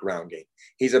having good ground game.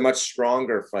 He's a much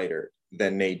stronger fighter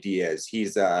than Nate Diaz.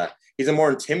 He's a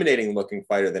more intimidating looking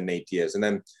fighter than Nate Diaz. And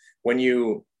then when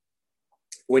you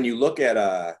look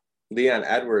at Leon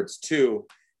Edwards too,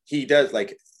 he does,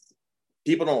 like,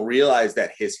 people don't realize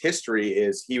that his history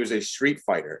is he was a street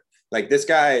fighter. Like this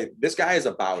guy is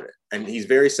about it. And he's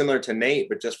very similar to Nate,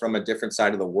 but just from a different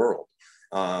side of the world.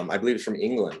 I believe it's from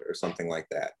England or something like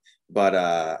that. But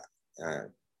I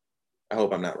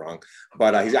hope I'm not wrong.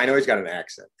 But I know he's got an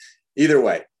accent. Either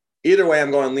way,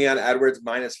 I'm going Leon Edwards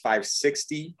minus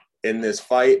 560 in this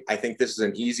fight. I think this is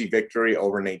an easy victory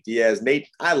over Nate Diaz.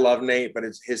 I love Nate, but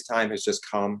his time has just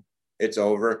come. It's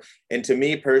over. And to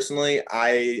me personally,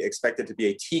 I expect it to be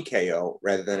a TKO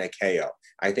rather than a KO.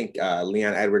 I think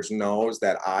Leon Edwards knows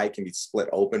that eye can be split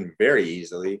open very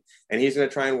easily, and he's going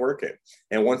to try and work it.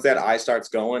 And once that eye starts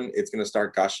going, it's going to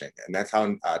start gushing. And that's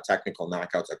how technical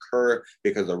knockouts occur,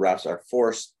 because the refs are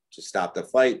forced to stop the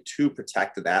fight to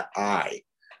protect that eye.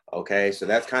 Okay, so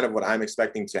that's kind of what I'm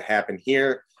expecting to happen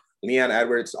here. Leon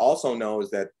Edwards also knows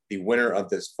that the winner of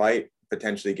this fight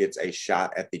potentially gets a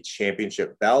shot at the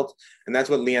championship belt. And that's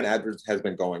what Leon Edwards has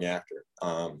been going after.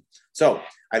 So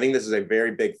I think this is a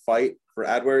very big fight for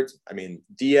Edwards. I mean,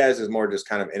 Diaz is more just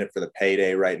kind of in it for the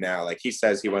payday right now. Like, he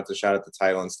says he wants a shot at the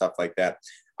title and stuff like that.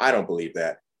 I don't believe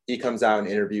that. He comes out in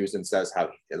interviews and says how,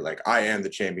 like, I am the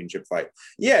championship fight.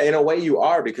 Yeah, in a way you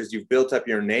are, because you've built up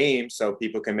your name so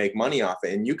people can make money off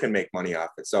it, and you can make money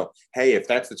off it. So, hey, if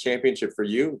that's the championship for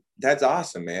you, that's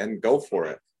awesome, man. Go for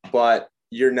it. But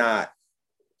you're not,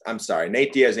 I'm sorry,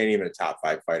 Nate Diaz ain't even a top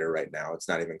 5 fighter right now. It's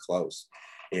not even close.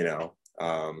 You know,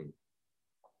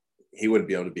 he wouldn't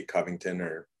be able to beat Covington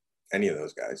or any of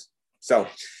those guys. So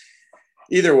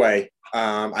either way,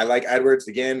 I like Edwards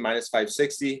again, minus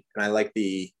 560, and I like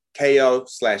the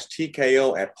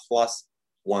KO/TKO at plus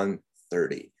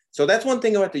 130. So that's one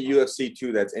thing about the UFC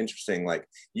too that's interesting. Like,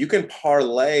 you can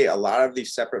parlay a lot of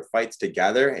these separate fights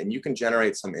together, and you can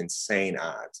generate some insane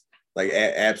odds, like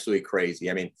absolutely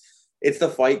crazy. I mean, it's the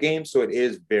fight game, so it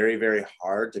is very, very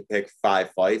hard to pick 5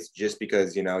 fights just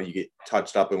because, you know, you get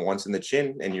touched up and once in the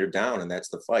chin and you're down, and that's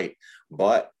the fight.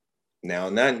 But now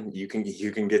and then you can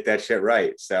get that shit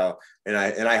right. So, and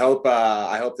I hope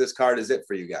this card is it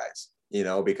for you guys, you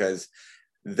know, because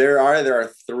there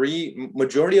are 3,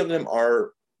 majority of them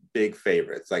are big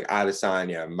favorites, like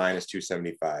Adesanya minus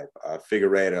 275,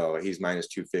 Figueiredo, he's minus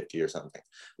 250 or something,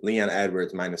 Leon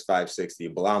Edwards minus 560,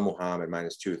 Belal Muhammad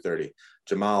minus 230,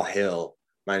 Jamal Hill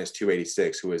minus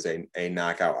 286, who is a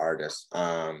knockout artist.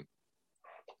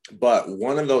 But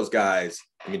one of those guys,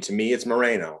 I mean, to me it's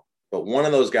Moreno, but one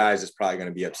of those guys is probably going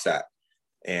to be upset.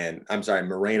 And I'm sorry,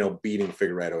 Moreno beating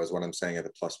Figueiredo is what I'm saying at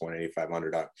the plus 185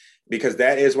 underdog, because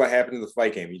that is what happened in the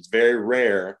fight game. It's very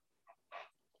rare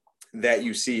that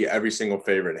you see every single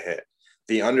favorite hit.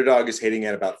 The underdog is hitting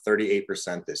at about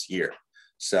 38% this year.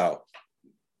 So,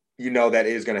 you know, that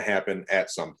is going to happen at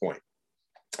some point.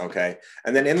 Okay.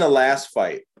 And then in the last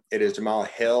fight, it is Jamal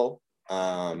Hill.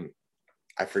 I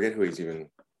forget who he's even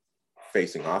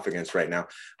facing off against right now,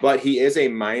 but he is a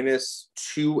minus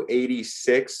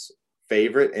 286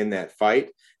 favorite in that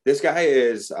fight. This guy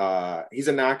is, he's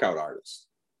a knockout artist.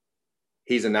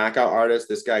 He's a knockout artist.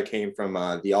 This guy came from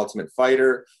The Ultimate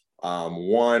Fighter,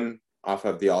 won off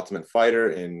of The Ultimate Fighter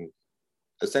in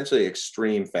essentially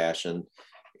extreme fashion,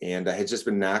 and has just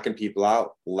been knocking people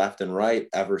out left and right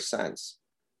ever since.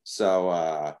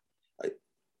 So,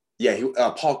 yeah,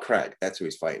 Paul Craig, that's who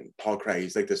he's fighting. Paul Craig,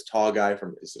 he's like this tall guy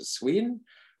from, is it Sweden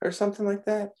or something like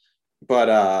that?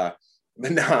 But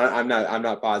But no, I'm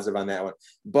not positive on that one.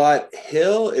 But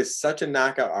Hill is such a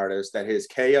knockout artist that his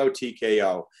KO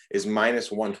TKO is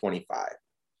minus 125.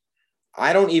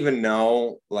 I don't even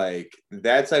know. Like,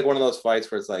 that's like one of those fights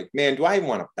where it's like, man, do I even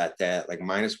want to bet that? Like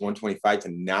minus 125 to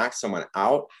knock someone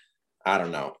out? I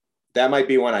don't know. That might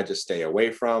be one I just stay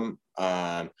away from.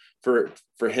 For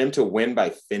him to win by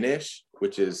finish,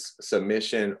 which is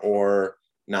submission or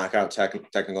knockout,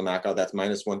 technical knockout, that's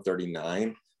minus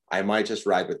 139. I might just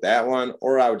ride with that one,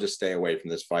 or I would just stay away from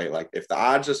this fight. Like, if the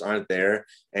odds just aren't there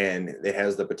and it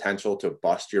has the potential to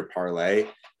bust your parlay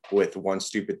with one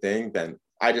stupid thing, then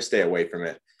I just stay away from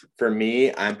it. For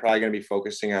me, I'm probably going to be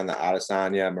focusing on the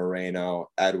Adesanya, Moreno,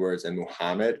 Edwards, and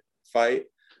Muhammad fight.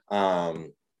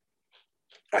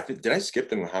 Did I skip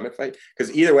the Muhammad fight?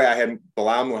 Because either way, I had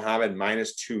Belal Muhammad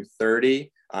minus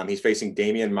 230. He's facing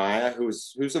Damian Maia,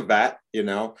 who's a vet, you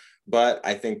know, but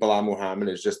I think Belal Muhammad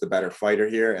is just the better fighter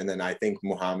here. And then I think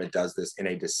Muhammad does this in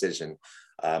a decision.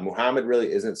 Muhammad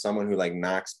really isn't someone who like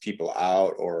knocks people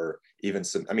out or even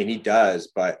some, I mean, he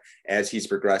does, but as he's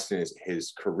progressed in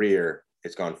his career,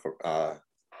 it's gone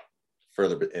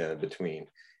further between.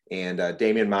 And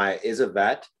Damian Maia is a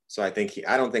vet. So I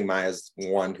don't think Maia's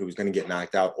one who's going to get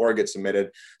knocked out or get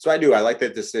submitted. So I like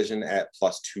that decision at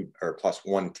 +2 or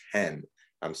 +110.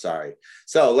 I'm sorry.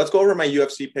 So let's go over my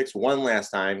UFC picks one last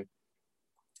time.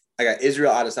 I got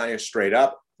Israel Adesanya straight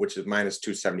up, which is minus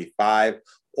 275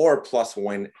 or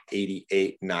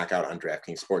 +188 knockout on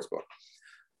DraftKings Sportsbook.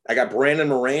 I got Brandon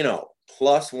Moreno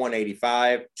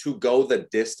 +185. To go the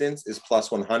distance is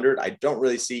 +100. I don't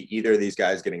really see either of these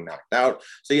guys getting knocked out.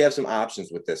 So you have some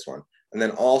options with this one. And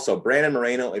then also Brandon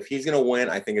Moreno, if he's going to win,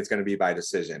 I think it's going to be by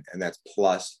decision, and that's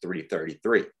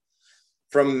 +333.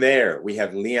 From there, we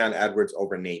have Leon Edwards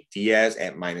over Nate Diaz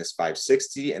at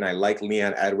 -560, and I like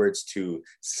Leon Edwards to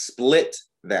split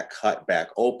that cut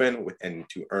back open and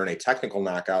to earn a technical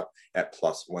knockout at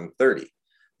 +130.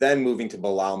 Then moving to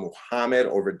Belal Muhammad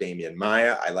over Damian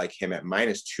Maia, I like him at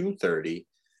 -230.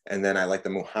 And then I like the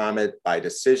Muhammad by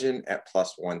decision at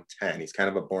 +110. He's kind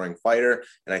of a boring fighter,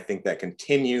 and I think that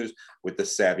continues with the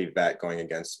savvy vet going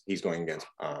against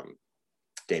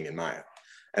Damian Maia.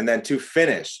 And then to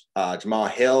finish, Jamal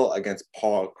Hill against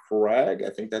Paul Craig.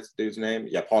 I think that's the dude's name.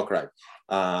 Yeah, Paul Craig.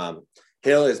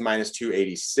 Hill is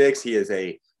 -286. He is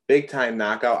a big-time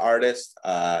knockout artist.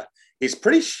 He's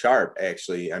pretty sharp,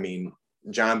 actually. I mean,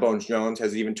 John Bones Jones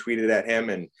has even tweeted at him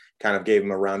and kind of gave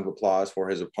him a round of applause for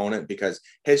his opponent because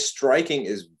his striking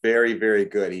is very, very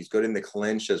good. He's good in the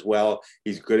clinch as well.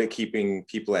 He's good at keeping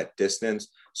people at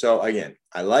distance. So again,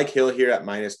 I like Hill here at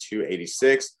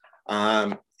 -286.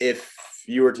 If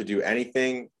you were to do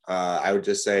anything, I would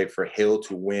just say for Hill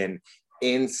to win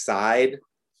inside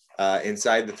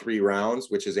the 3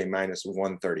 rounds, which is a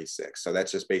 -136. So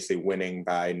that's just basically winning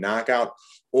by knockout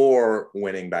or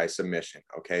winning by submission.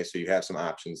 Okay, so you have some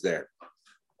options there.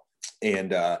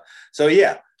 And so,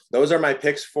 yeah, those are my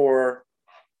picks for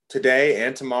today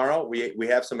and tomorrow. We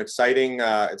have some exciting,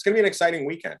 it's going to be an exciting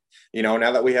weekend. You know,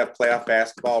 now that we have playoff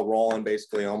basketball rolling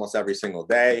basically almost every single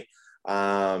day.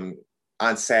 On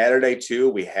Saturday, too,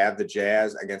 we have the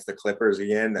Jazz against the Clippers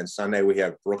again. Then Sunday, we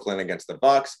have Brooklyn against the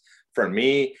Bucks. For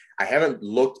me, I haven't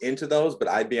looked into those, but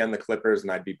I'd be on the Clippers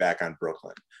and I'd be back on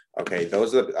Brooklyn. Okay,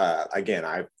 those are, again,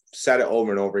 I've said it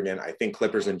over and over again. I think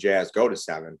Clippers and Jazz go to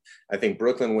 7. I think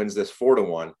Brooklyn wins this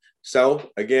 4-1.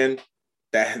 So, again,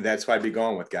 that's what I'd be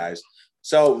going with, guys.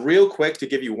 So, real quick, to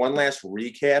give you one last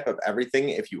recap of everything,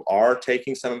 if you are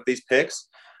taking some of these picks,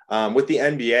 with the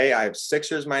NBA, I have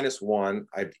Sixers -1.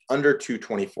 I have under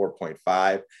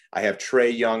 224.5. I have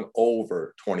Trae Young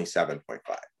over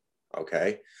 27.5.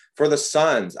 Okay. For the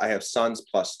Suns, I have Suns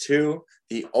 +2,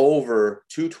 the over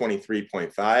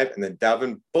 223.5, and then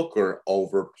Devin Booker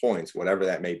over points, whatever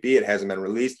that may be. It hasn't been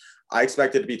released. I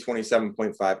expect it to be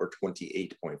 27.5 or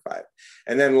 28.5.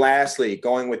 And then lastly,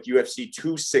 going with UFC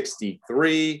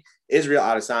 263, Israel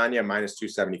Adesanya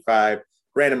 -275,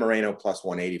 Brandon Moreno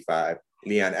 +185,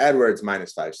 Leon Edwards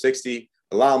 -560,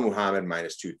 Belal Muhammad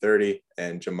 -230,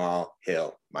 and Jamal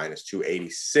Hill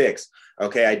 -286.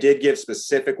 Okay, I did give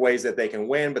specific ways that they can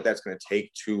win, but that's going to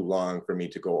take too long for me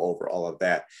to go over all of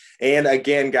that. And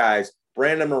again, guys,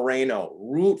 Brandon Moreno,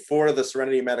 root for the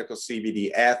Serenity Medical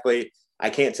CBD athlete. I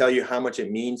can't tell you how much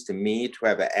it means to me to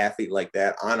have an athlete like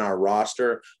that on our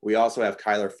roster. We also have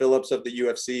Kyler Phillips of the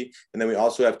UFC, and then we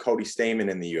also have Cody Stamann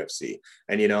in the UFC.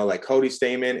 And, like Cody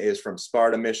Stamann is from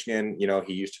Sparta, Michigan.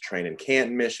 He used to train in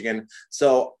Canton, Michigan.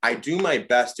 So I do my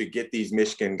best to get these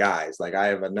Michigan guys. Like I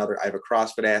have a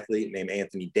CrossFit athlete named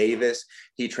Anthony Davis.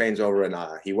 He trains over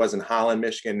he was in Holland,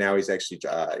 Michigan. Now he's actually,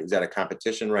 he's at a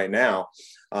competition right now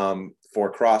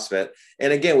for CrossFit.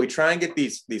 And again, we try and get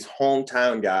these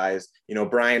hometown guys,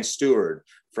 Brian Stewart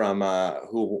from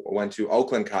who went to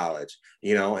Oakland College,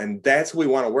 and that's who we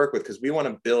want to work with, because we want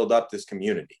to build up this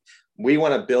community. We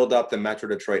want to build up the Metro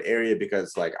Detroit area,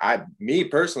 because me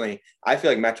personally, I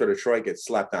feel like Metro Detroit gets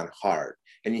slept on hard.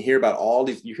 And you hear about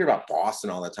you hear about Boston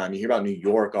all the time. You hear about New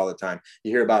York all the time.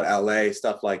 You hear about LA,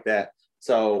 stuff like that.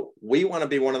 So we want to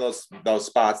be one of those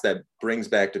spots that brings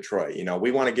back Detroit.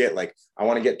 We want to get I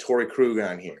want to get Torrey Krug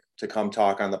on here to come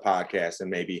talk on the podcast and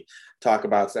maybe talk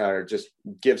about, or just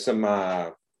give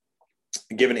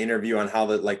an interview on how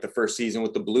the first season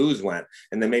with the Blues went.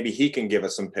 And then maybe he can give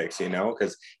us some picks,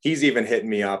 because he's even hitting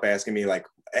me up asking me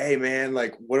hey man,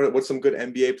 what's some good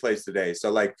NBA plays today?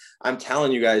 So I'm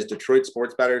telling you guys, Detroit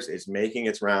Sports Bettors is making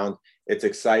its round. It's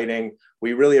exciting.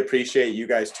 We really appreciate you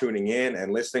guys tuning in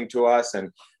and listening to us,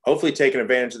 and hopefully taking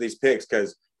advantage of these picks,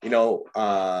 because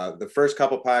the first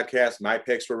couple podcasts, my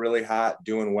picks were really hot,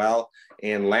 doing well.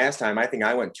 And last time, I think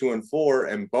I went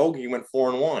 2-4 and Bogey went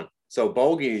 4-1. So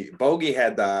Bogey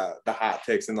had the hot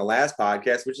picks in the last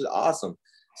podcast, which is awesome.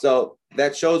 So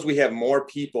that shows we have more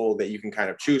people that you can kind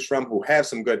of choose from who have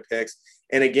some good picks.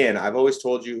 And again, I've always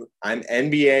told you, I'm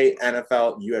NBA,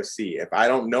 NFL, UFC. If I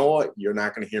don't know it, you're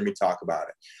not going to hear me talk about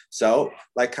it. So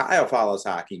Kyle follows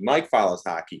hockey, Mike follows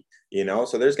hockey,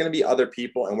 so there's going to be other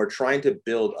people, and we're trying to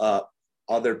build up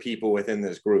other people within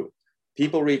this group.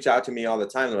 People reach out to me all the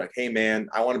time. They're like, hey man,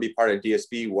 I want to be part of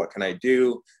DSB. What can I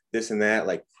do? This and that.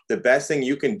 The best thing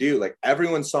you can do,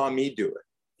 everyone saw me do it.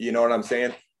 You know what I'm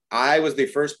saying? I was the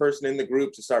first person in the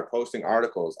group to start posting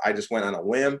articles. I just went on a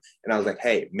whim and I was like,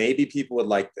 hey, maybe people would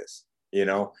like this.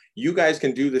 You guys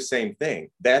can do the same thing.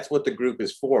 That's what the group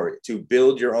is for, to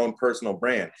build your own personal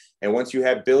brand. And once you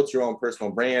have built your own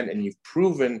personal brand and you've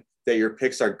proven that your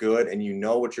picks are good and you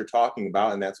know what you're talking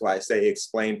about, and that's why I say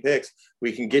explain picks,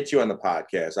 we can get you on the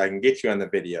podcast. I can get you on the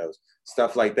videos,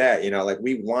 stuff like that.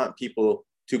 We want people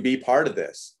to be part of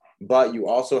this, but you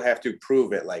also have to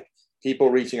prove it.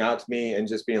 People reaching out to me and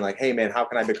just being like, hey man, how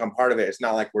can I become part of it? It's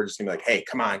not like we're just gonna be like, hey,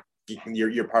 come on,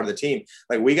 you're part of the team.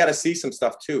 We got to see some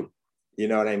stuff too. You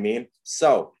know what I mean?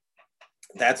 So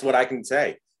that's what I can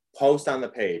say. Post on the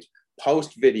page,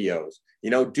 post videos,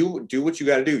 do what you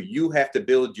got to do. You have to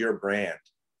build your brand.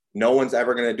 No one's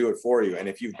ever going to do it for you. And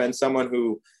if you've been someone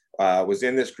who was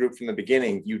in this group from the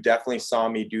beginning, you definitely saw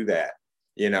me do that.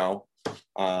 You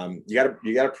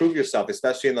gotta prove yourself,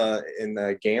 especially in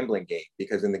the gambling game,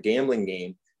 because in the gambling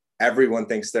game, everyone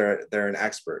thinks they're an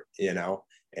expert,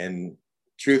 and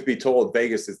truth be told,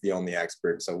 Vegas is the only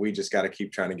expert. So we just got to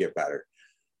keep trying to get better.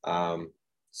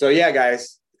 So yeah,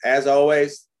 guys, as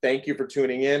always, thank you for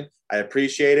tuning in. I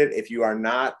appreciate it. If you are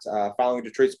not following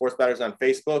Detroit Sports Bettors on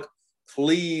Facebook,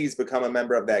 please become a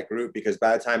member of that group, because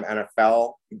by the time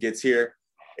NFL gets here,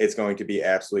 it's going to be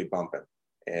absolutely bumping.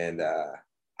 And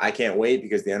I can't wait,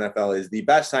 because the NFL is the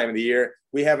best time of the year.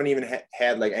 We haven't even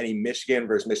had any Michigan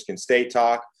versus Michigan State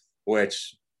talk,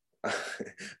 which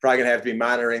probably gonna have to be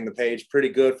monitoring the page pretty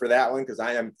good for that one, because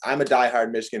I'm a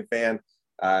diehard Michigan fan.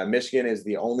 Michigan is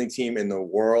the only team in the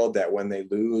world that when they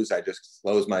lose, I just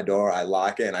close my door, I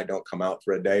lock it, and I don't come out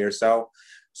for a day or so.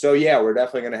 So yeah, we're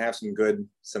definitely gonna have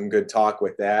some good talk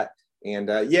with that. And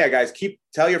yeah, guys,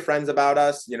 tell your friends about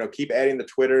us. Keep adding the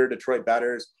Twitter, Detroit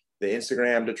Bettors, the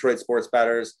Instagram, Detroit Sports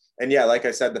Bettors. And yeah, like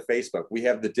I said, the Facebook. We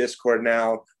have the Discord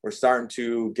now. We're starting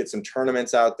to get some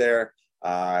tournaments out there.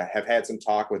 Have had some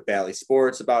talk with Bally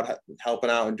Sports about helping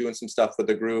out and doing some stuff with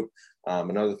the group.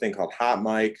 Another thing called Hot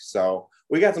Mic. So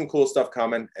we got some cool stuff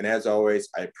coming. And as always,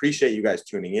 I appreciate you guys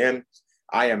tuning in.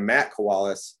 I am Matt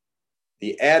Kowalis,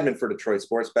 the admin for Detroit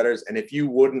Sports Bettors. And if you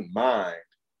wouldn't mind,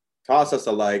 toss us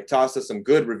a like, toss us some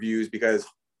good reviews, because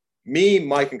me,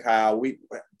 Mike, and Kyle,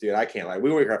 I can't lie.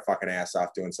 We work our fucking ass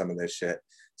off doing some of this shit.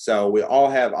 So we all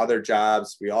have other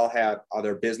jobs. We all have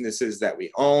other businesses that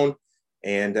we own.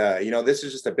 And, this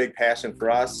is just a big passion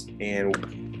for us.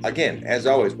 And again, as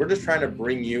always, we're just trying to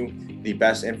bring you the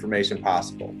best information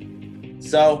possible.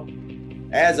 So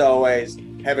as always,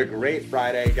 have a great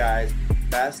Friday, guys.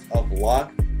 Best of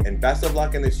luck, and best of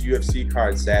luck in this UFC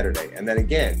card Saturday. And then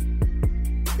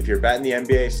again, if you're betting the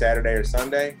NBA Saturday or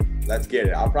Sunday, let's get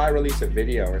it. I'll probably release a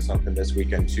video or something this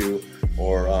weekend too,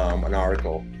 or an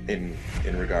article in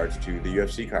regards to the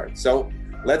UFC card. So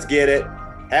Let's get it.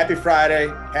 Happy Friday.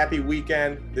 Happy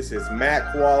weekend. This is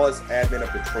Matt Kowalas, admin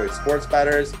of Detroit Sports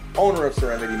Bettors, owner of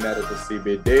Serenity Medical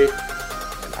CBD,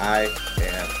 and I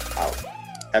am out.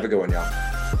 Have a good one, y'all.